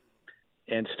somewhere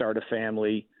and start a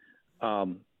family,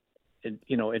 and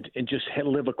just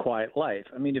live a quiet life.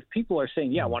 I mean, if people are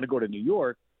saying, yeah, I want to go to New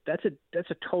York, that's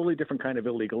a totally different kind of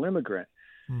illegal immigrant.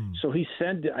 So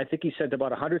I think he sent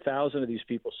about 100,000 of these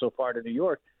people so far to New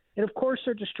York. And of course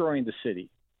they're destroying the city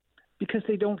because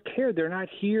they don't care. They're not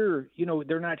here.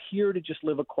 They're not here to just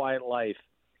live a quiet life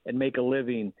and make a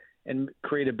living and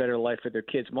create a better life for their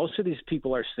kids. Most of these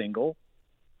people are single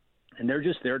and they're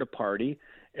just there to party.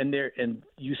 And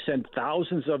you send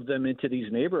thousands of them into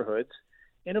these neighborhoods.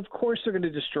 And of course they're going to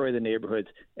destroy the neighborhoods.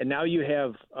 And now you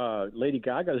have Lady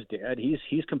Gaga's dad.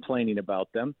 He's complaining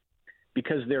about them,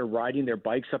 because they're riding their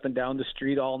bikes up and down the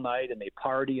street all night and they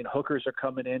party and hookers are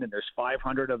coming in and there's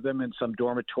 500 of them in some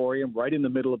dormitorium right in the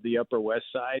middle of the Upper West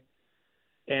Side.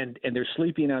 And they're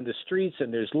sleeping on the streets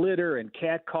and there's litter and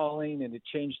catcalling, and it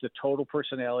changed the total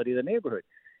personality of the neighborhood.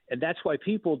 And that's why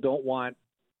people don't want,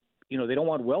 they don't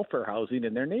want welfare housing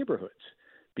in their neighborhoods,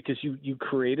 because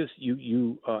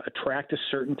you attract a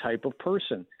certain type of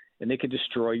person and they can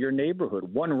destroy your neighborhood.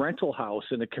 One rental house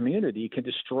in a community can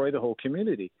destroy the whole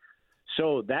community.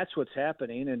 So that's what's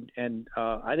happening, and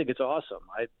I think it's awesome.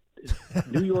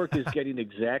 New York is getting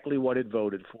exactly what it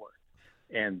voted for,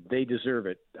 and they deserve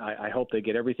it. I hope they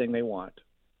get everything they want.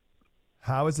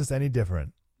 How is this any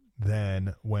different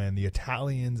than when the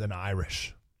Italians and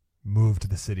Irish moved to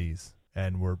the cities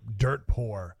and were dirt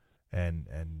poor and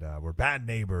were bad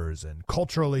neighbors and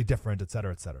culturally different, et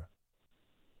cetera, et cetera?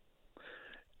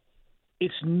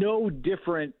 It's no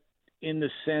different in the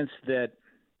sense that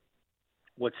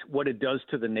what it does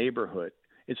to the neighborhood.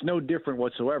 It's no different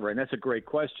whatsoever, and that's a great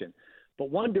question. But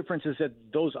one difference is that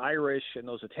those Irish and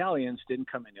those Italians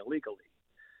didn't come in illegally.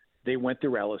 They went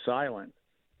through Ellis Island,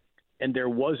 and there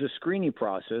was a screening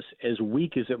process, as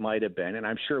weak as it might have been, and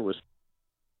I'm sure it was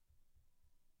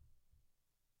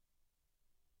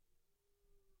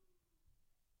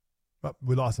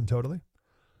we lost him totally.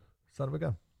 Son of a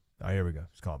gun. Oh, here we go.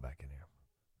 Just call him back in here.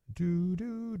 Do,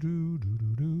 do, do, do,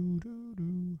 do, do, do,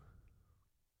 do.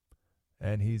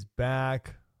 And he's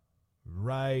back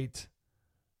right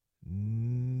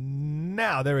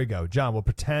now. There we go. John, we'll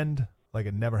pretend like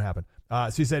it never happened. So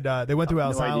you said they went through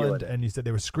Ellis Island, and you said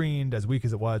they were screened as weak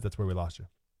as it was. That's where we lost you.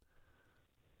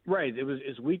 Right. It was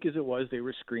as weak as it was. They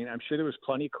were screened. I'm sure there was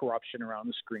plenty of corruption around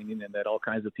the screening, and that all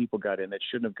kinds of people got in that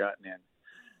shouldn't have gotten in.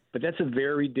 But that's a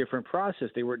very different process.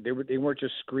 They weren't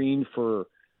just screened for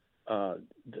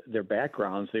their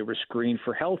backgrounds. They were screened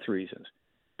for health reasons.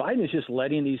 Biden is just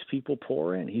letting these people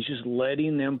pour in. He's just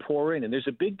letting them pour in. And there's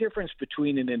a big difference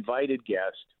between an invited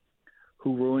guest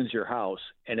who ruins your house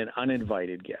and an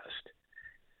uninvited guest.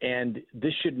 And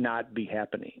this should not be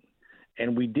happening.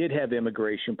 And we did have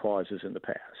immigration pauses in the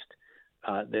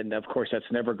past. Then, of course, that's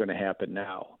never going to happen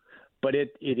now. But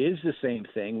it is the same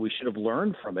thing. We should have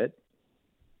learned from it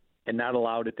and not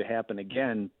allowed it to happen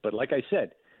again. But like I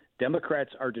said,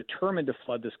 Democrats are determined to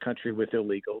flood this country with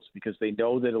illegals because they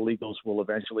know that illegals will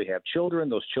eventually have children.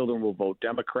 Those children will vote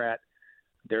Democrat.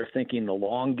 They're thinking the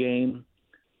long game,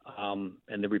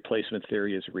 and the replacement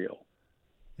theory is real.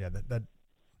 Yeah,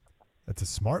 that's a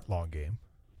smart long game.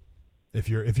 If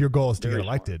your goal is to get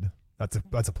elected, that's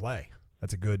a play.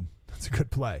 That's a good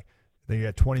play. They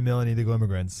get 20 million illegal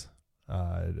immigrants.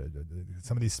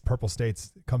 Some of these purple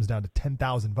states it comes down to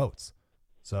 10,000 votes.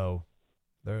 So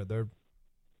they're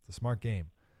it's a smart game.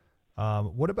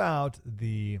 What about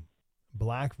the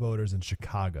black voters in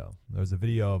Chicago? There was a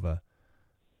video of a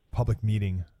public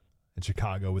meeting in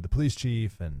Chicago with the police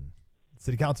chief and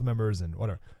city council members and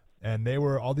whatever. And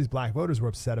all these black voters were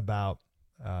upset about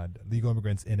legal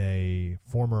immigrants in a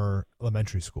former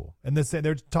elementary school. And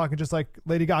they're talking just like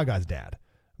Lady Gaga's dad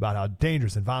about how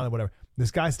dangerous and violent, whatever.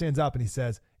 This guy stands up and he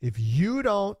says, if you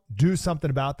don't do something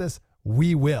about this,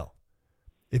 we will.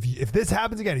 If this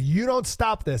happens again, if you don't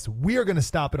stop this, we are going to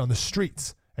stop it on the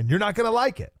streets, and you're not going to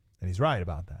like it. And he's right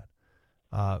about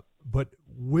that. But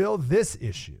will this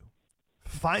issue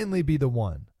finally be the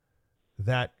one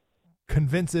that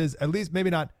convinces at least maybe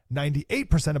not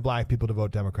 98% of black people to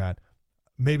vote Democrat,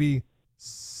 maybe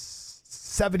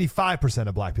 75%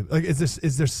 of black people? Like,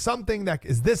 is there something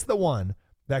is this the one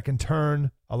that can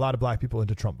turn a lot of black people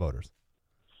into Trump voters?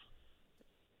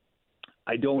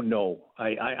 I don't know.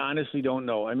 I honestly don't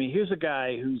know. I mean, here's a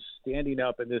guy who's standing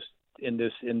up in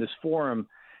this forum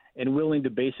and willing to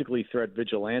basically threat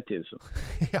vigilantism.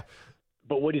 Yeah.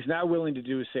 But what he's not willing to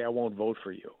do is say, I won't vote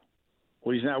for you.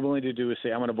 What he's not willing to do is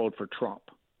say, I'm going to vote for Trump.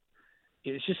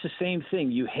 It's just the same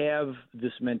thing. You have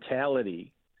this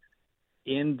mentality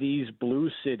in these blue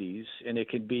cities, and it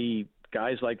could be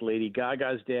guys like Lady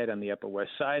Gaga's dad on the Upper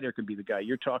West Side, or it could be the guy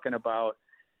you're talking about,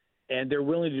 and they're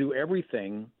willing to do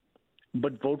everything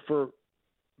but vote for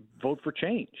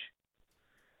change.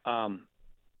 I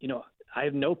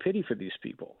have no pity for these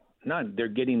people. None. They're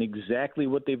getting exactly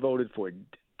what they voted for.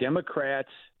 Democrats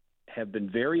have been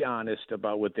very honest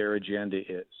about what their agenda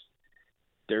is.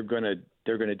 They're going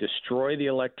to destroy the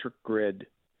electric grid.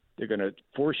 They're going to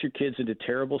force your kids into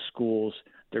terrible schools.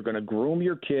 They're going to groom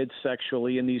your kids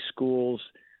sexually in these schools.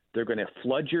 They're going to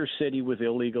flood your city with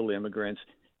illegal immigrants.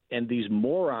 And these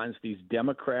morons, these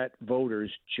Democrat voters,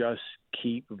 just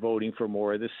keep voting for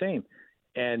more of the same.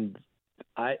 And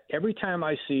every time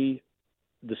I see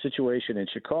the situation in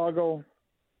Chicago,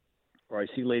 or I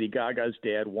see Lady Gaga's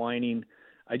dad whining,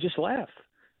 I just laugh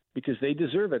because they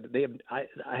deserve it. I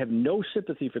have no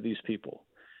sympathy for these people.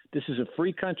 This is a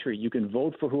free country. You can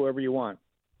vote for whoever you want.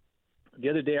 The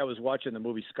other day I was watching the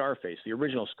movie Scarface, the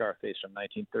original Scarface from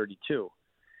 1932,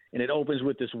 and it opens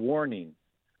with this warning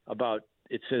about,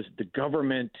 it says the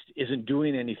government isn't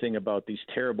doing anything about these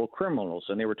terrible criminals,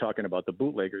 and they were talking about the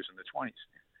bootleggers in the 20s.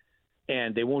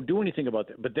 And they won't do anything about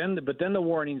that. But then the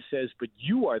warning says, but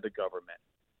you are the government,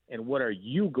 and what are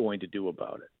you going to do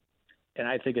about it? And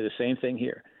I think of the same thing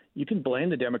here. You can blame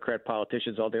the Democrat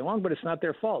politicians all day long, but it's not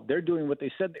their fault. They're doing what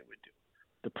they said they would do.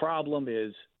 The problem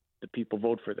is the people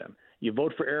vote for them. You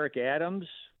vote for Eric Adams,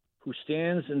 who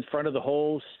stands in front of the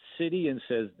whole city and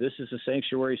says, this is a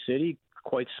sanctuary city,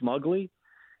 quite smugly.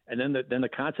 And then the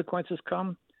consequences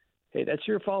come. Hey, that's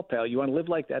your fault, pal. You want to live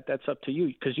like that? That's up to you,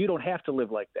 because you don't have to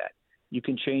live like that. You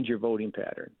can change your voting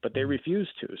pattern, but they refuse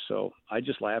to. So I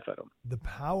just laugh at them. The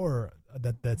power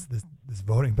that's this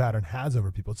voting pattern has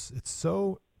over people, it's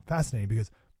so fascinating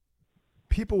because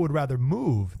people would rather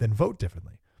move than vote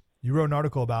differently. You wrote an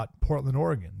article about Portland,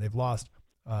 Oregon. They've lost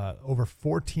over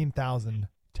 14,000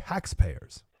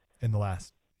 taxpayers in the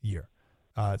last year.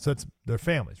 So it's their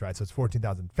families, right? So it's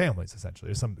 14,000 families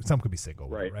essentially. Some could be single,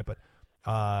 right? But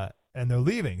and they're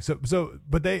leaving.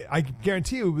 But I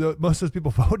guarantee you, most of those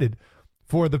people voted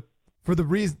for the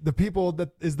reason, the people that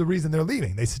is the reason they're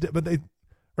leaving.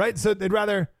 Right? So they'd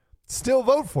rather still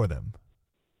vote for them,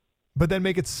 but then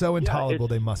make it so intolerable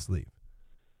they must leave.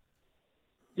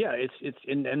 Yeah,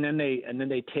 and then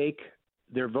they take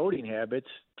their voting habits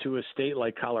to a state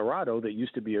like Colorado that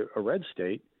used to be a red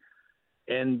state,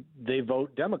 and they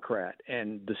vote Democrat.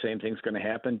 And the same thing's going to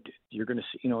happen. You're going to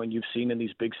see, and you've seen in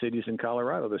these big cities in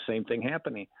Colorado the same thing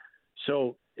happening.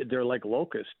 So they're like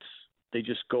locusts. They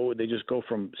just go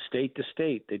from state to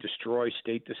state. They destroy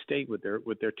state to state with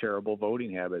their terrible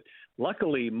voting habit.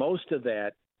 Luckily, most of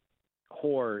that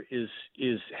horror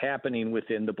is happening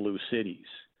within the blue cities.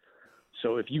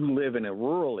 So if you live in a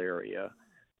rural area,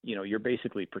 you're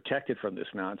basically protected from this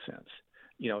nonsense.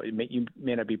 You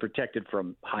may not be protected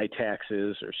from high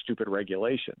taxes or stupid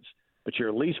regulations, but you're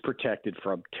at least protected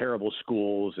from terrible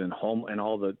schools and home and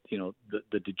all the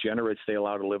degenerates they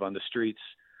allow to live on the streets.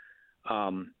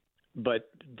 But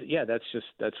yeah,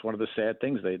 that's one of the sad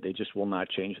things. They just will not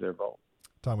change their vote.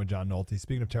 Talking with John Nolte.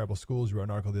 Speaking of terrible schools, you wrote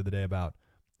an article the other day about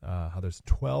how there's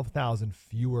 12,000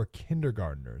 fewer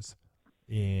kindergartners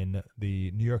in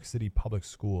the New York City public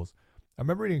schools. I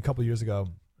remember reading a couple of years ago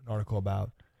an article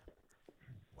about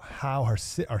how our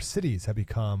cities have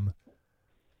become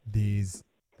these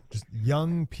just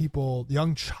young people,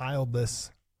 young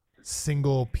childless,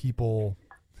 single people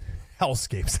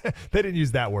hellscapes. They didn't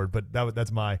use that word, but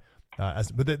that's my.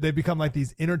 But they become like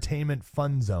these entertainment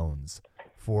fun zones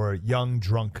for young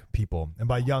drunk people, and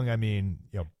by young I mean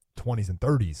 20s and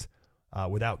 30s,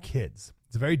 without kids.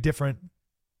 It's a very different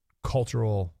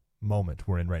cultural moment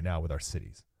we're in right now with our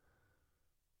cities.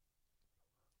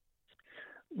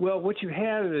 Well, what you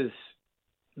have is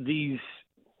these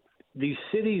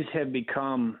cities have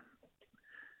become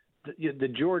the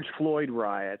George Floyd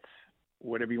riots,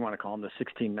 whatever you want to call them, the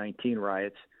 1619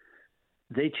 riots.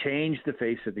 They changed the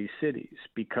face of these cities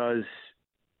because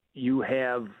you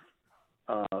have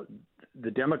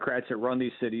the Democrats that run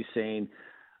these cities saying,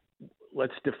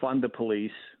 let's defund the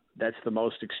police. That's the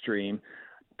most extreme.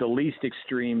 The least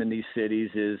extreme in these cities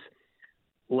is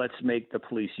let's make the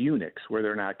police eunuchs where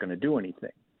they're not going to do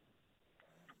anything.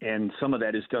 And some of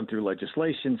that is done through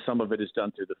legislation. Some of it is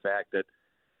done through the fact that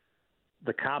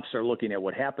the cops are looking at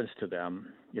what happens to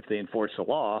them if they enforce the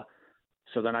law.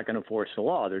 So they're not going to enforce the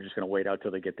law. They're just going to wait out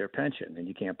till they get their pension, and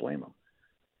you can't blame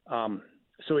them.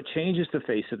 So it changes the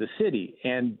face of the city.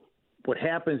 And what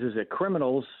happens is that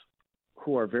criminals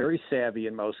who are very savvy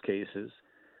in most cases,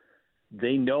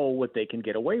 they know what they can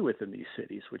get away with in these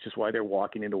cities, which is why they're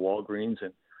walking into Walgreens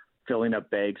and filling up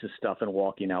bags of stuff and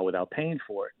walking out without paying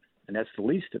for it. And that's the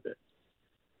least of it.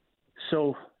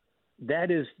 So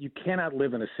you cannot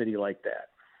live in a city like that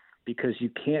because you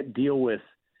can't deal with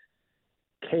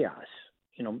chaos.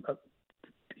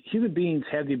 Human beings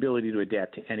have the ability to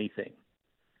adapt to anything.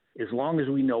 As long as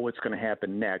we know what's going to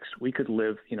happen next, we could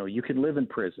live, you can live in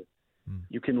prison.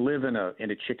 You can live in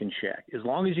a chicken shack. As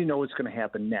long as you know what's going to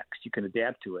happen next, you can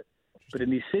adapt to it. But in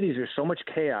these cities, there's so much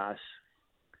chaos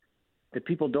that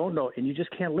people don't know, and you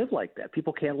just can't live like that.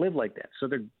 People can't live like that.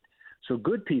 So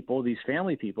good people, these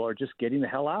family people, are just getting the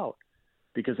hell out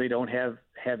because they don't have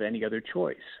any other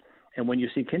choice. And when you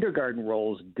see kindergarten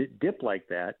rolls dip like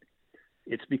that,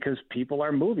 it's because people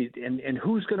are moving. And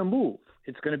who's going to move?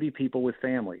 It's going to be people with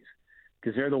families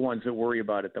because they're the ones that worry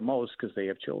about it the most because they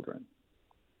have children.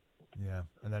 Yeah,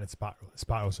 and then it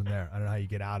spirals from there. I don't know how you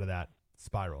get out of that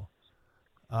spiral.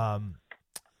 I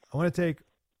want to take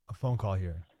a phone call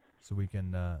here so we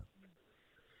can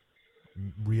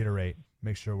reiterate,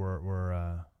 make sure we're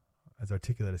as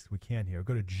articulate as we can here.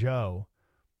 Go to Joe,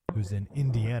 who's in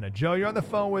Indiana. Joe, you're on the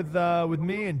phone with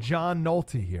me and John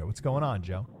Nolte here. What's going on,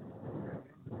 Joe?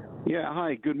 Yeah,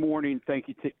 hi. Good morning. Thank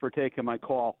you for taking my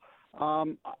call.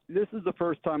 This is the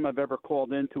first time I've ever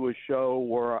called into a show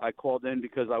where I called in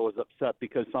because I was upset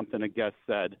because something a guest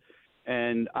said.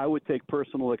 And I would take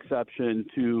personal exception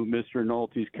to Mr.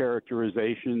 Nolte's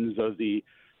characterizations of the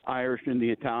Irish and the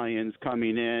Italians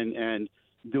coming in and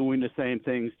doing the same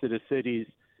things to the cities.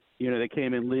 They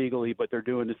came in legally, but did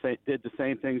the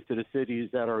same things to the cities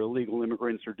that our illegal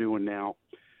immigrants are doing now.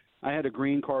 I had a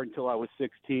green card until I was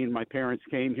 16. My parents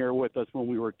came here with us when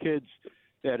we were kids.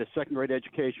 They had a second-grade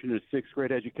education and a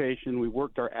sixth-grade education. We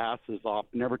worked our asses off,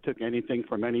 never took anything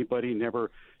from anybody, never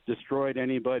destroyed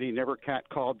anybody, never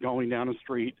catcalled going down the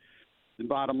street. The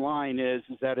bottom line is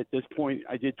that at this point,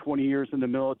 I did 20 years in the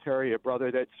military, a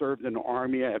brother that served in the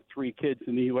Army. I have 3 kids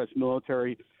in the U.S.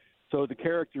 military. So the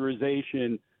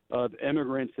characterization of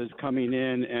immigrants as coming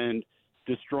in and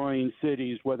destroying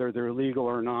cities, whether they're legal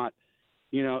or not,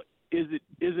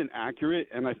 isn't accurate,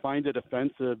 and I find it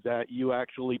offensive that you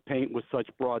actually paint with such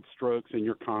broad strokes in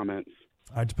your comments.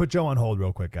 All right, just put Joe on hold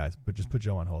real quick, guys. But just put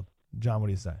Joe on hold. John, what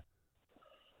do you say?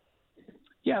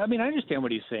 Yeah, I mean, I understand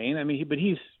what he's saying. I mean, but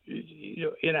he's,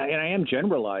 and I am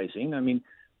generalizing. I mean,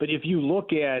 but if you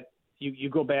look at, you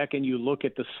go back and you look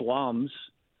at the slums,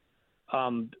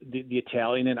 the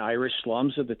Italian and Irish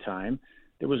slums of the time,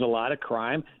 there was a lot of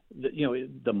crime.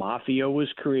 The mafia was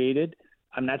created.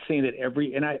 I'm not saying that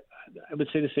I would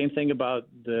say the same thing about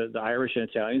the Irish and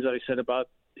Italians that I said about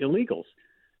illegals.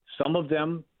 Some of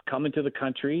them come into the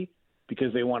country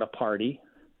because they want to party.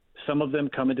 Some of them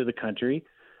come into the country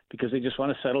because they just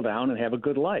want to settle down and have a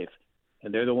good life.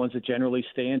 And they're the ones that generally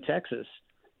stay in Texas.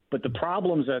 But the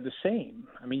problems are the same.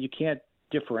 I mean, you can't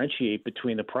differentiate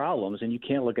between the problems, and you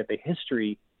can't look at the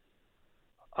history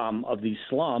of these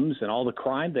slums and all the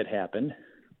crime that happened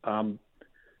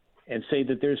and say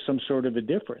that there's some sort of a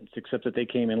difference, except that they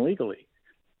came in legally.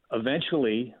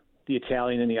 Eventually, the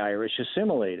Italian and the Irish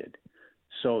assimilated.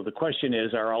 So the question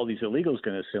is, are all these illegals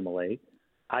going to assimilate?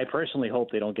 I personally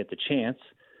hope they don't get the chance.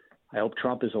 I hope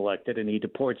Trump is elected and he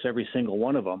deports every single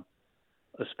one of them,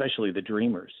 especially the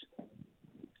dreamers.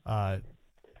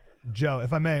 Joe,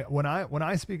 if I may, when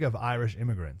I speak of Irish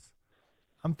immigrants,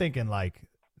 I'm thinking like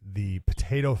the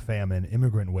potato famine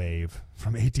immigrant wave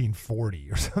from 1840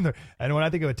 or something. And when I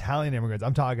think of Italian immigrants,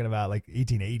 I'm talking about like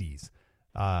 1880s.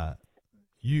 Not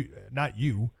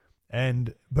you.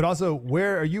 But also,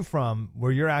 where are you from?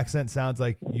 Where your accent sounds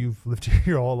like you've lived here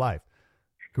your whole life.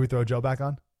 Can we throw Joe back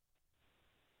on?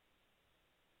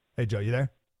 Hey, Joe, you there?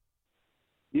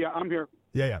 Yeah, I'm here.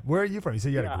 Yeah. Where are you from? You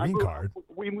said you had a green card.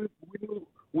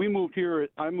 We moved here.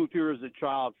 I moved here as a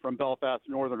child from Belfast,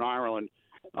 Northern Ireland,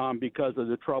 because of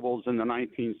the troubles in the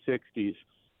 1960s,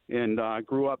 and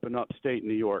grew up in upstate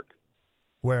New York.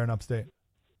 Where in upstate?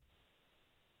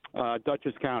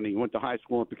 Dutchess County. Went to high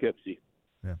school in Poughkeepsie.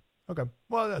 Yeah. Okay.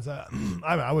 Well, that's. I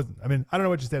don't know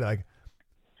what you said. Like,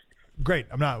 great.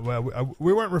 I'm not.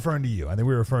 We weren't referring to you. I think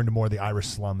we were referring to more the Irish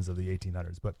slums of the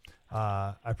 1800s. But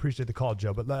I appreciate the call,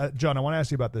 Joe. But John, I want to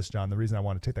ask you about this, John. The reason I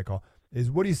want to take that call is,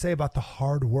 what do you say about the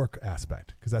hard work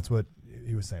aspect? Because that's what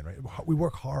he was saying, right? We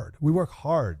work hard. We work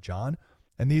hard, John.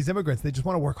 And these immigrants, they just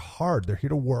want to work hard. They're here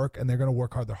to work, and they're going to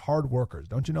work hard. They're hard workers.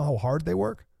 Don't you know how hard they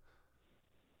work?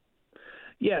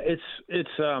 Yeah, it's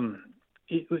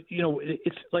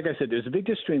like I said, there's a big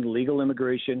difference between legal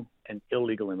immigration and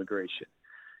illegal immigration.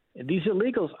 And these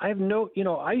illegals, I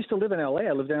used to live in LA.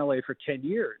 I lived in LA for 10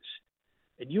 years.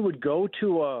 And you would go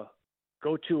to a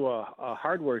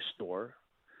hardware store,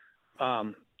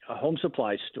 a home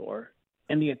supply store,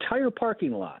 and the entire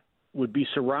parking lot would be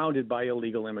surrounded by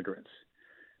illegal immigrants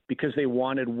because they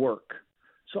wanted work.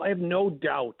 So I have no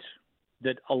doubt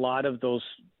that a lot of those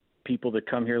people that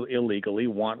come here illegally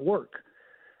want work.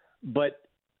 But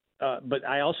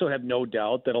I also have no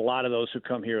doubt that a lot of those who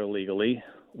come here illegally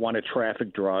want to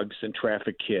traffic drugs and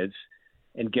traffic kids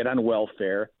and get on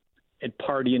welfare and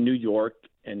party in New York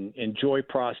and enjoy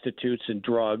prostitutes and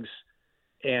drugs.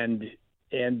 And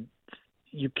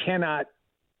you cannot,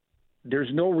 there's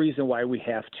no reason why we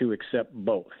have to accept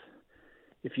both.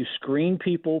 If you screen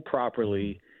people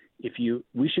properly,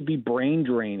 we should be brain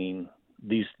draining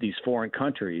these foreign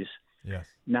countries, yes,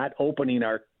 not opening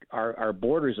our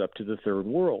borders up to the third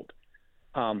world.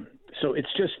 So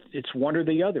it's one or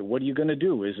the other. What are you going to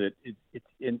do? Is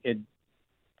it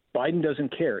Biden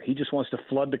doesn't care. He just wants to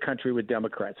flood the country with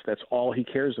Democrats. That's all he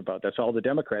cares about. That's all the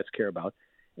Democrats care about.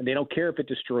 And they don't care if it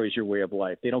destroys your way of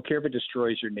life. They don't care if it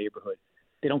destroys your neighborhood.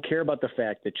 They don't care about the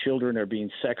fact that children are being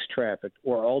sex trafficked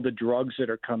or all the drugs that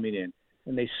are coming in.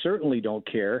 And they certainly don't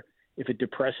care if it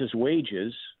depresses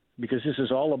wages, because this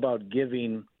is all about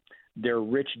giving their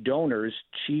rich donors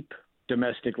cheap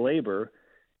domestic labor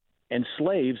and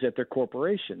slaves at their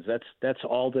corporations. That's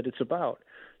all that it's about.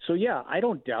 So yeah, I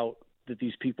don't doubt that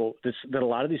that a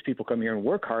lot of these people come here and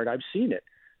work hard. I've seen it,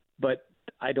 but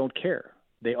I don't care.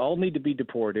 They all need to be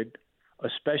deported,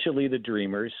 especially the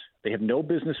dreamers. They have no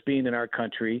business being in our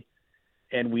country,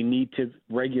 and we need to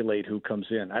regulate who comes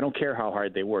in. I don't care how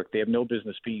hard they work. They have no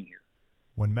business being here.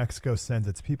 When Mexico sends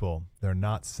its people, they're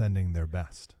not sending their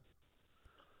best.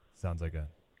 Sounds like you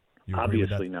agree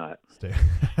obviously with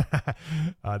that?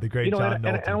 Not. The great John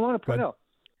Nolte. And I want to point out,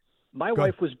 my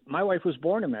wife was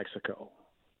born in Mexico.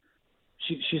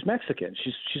 She's Mexican.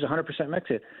 She's 100%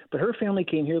 Mexican. But her family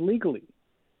came here legally,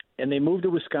 and they moved to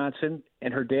Wisconsin.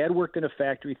 And her dad worked in a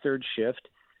factory third shift,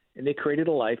 and they created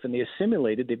a life, and they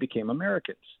assimilated. They became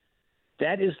Americans.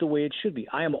 That is the way it should be.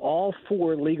 I am all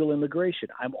for legal immigration.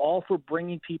 I'm all for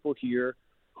bringing people here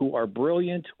who are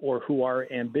brilliant or who are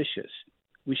ambitious.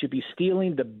 We should be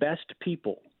stealing the best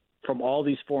people from all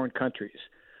these foreign countries,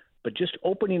 but just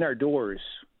opening our doors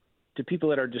to people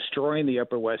that are destroying the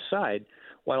Upper West Side.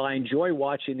 While I enjoy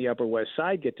watching the Upper West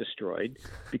Side get destroyed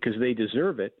because they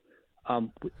deserve it,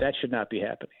 that should not be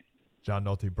happening. John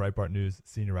Nolte, Breitbart News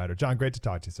Senior Writer. John, great to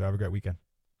talk to you, sir. Have a great weekend.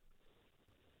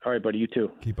 All right, buddy. You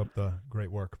too. Keep up the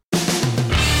great work.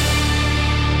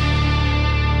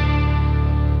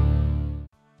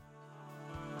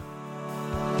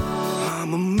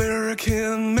 I'm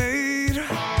American made.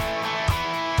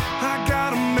 I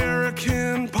got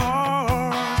American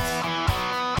parts.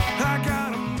 I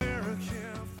got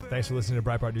American faith. Thanks for listening to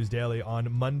Breitbart News Daily.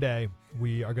 On Monday,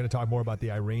 we are going to talk more about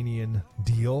the Iranian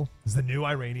deal. It's the new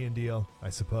Iranian deal, I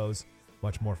suppose.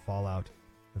 Much more fallout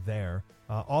there.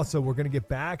 Also, we're going to get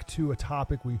back to a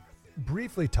topic we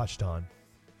briefly touched on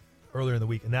earlier in the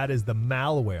week, and that is the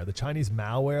malware, the Chinese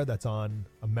malware that's on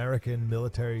American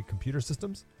military computer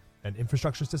systems and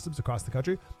infrastructure systems across the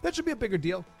country. That should be a bigger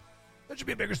deal. That should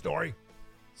be a bigger story.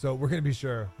 So we're going to be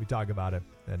sure we talk about it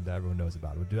and everyone knows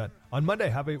about it. We'll do that on Monday.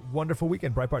 Have a wonderful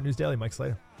weekend. Breitbart News Daily, Mike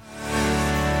Slater.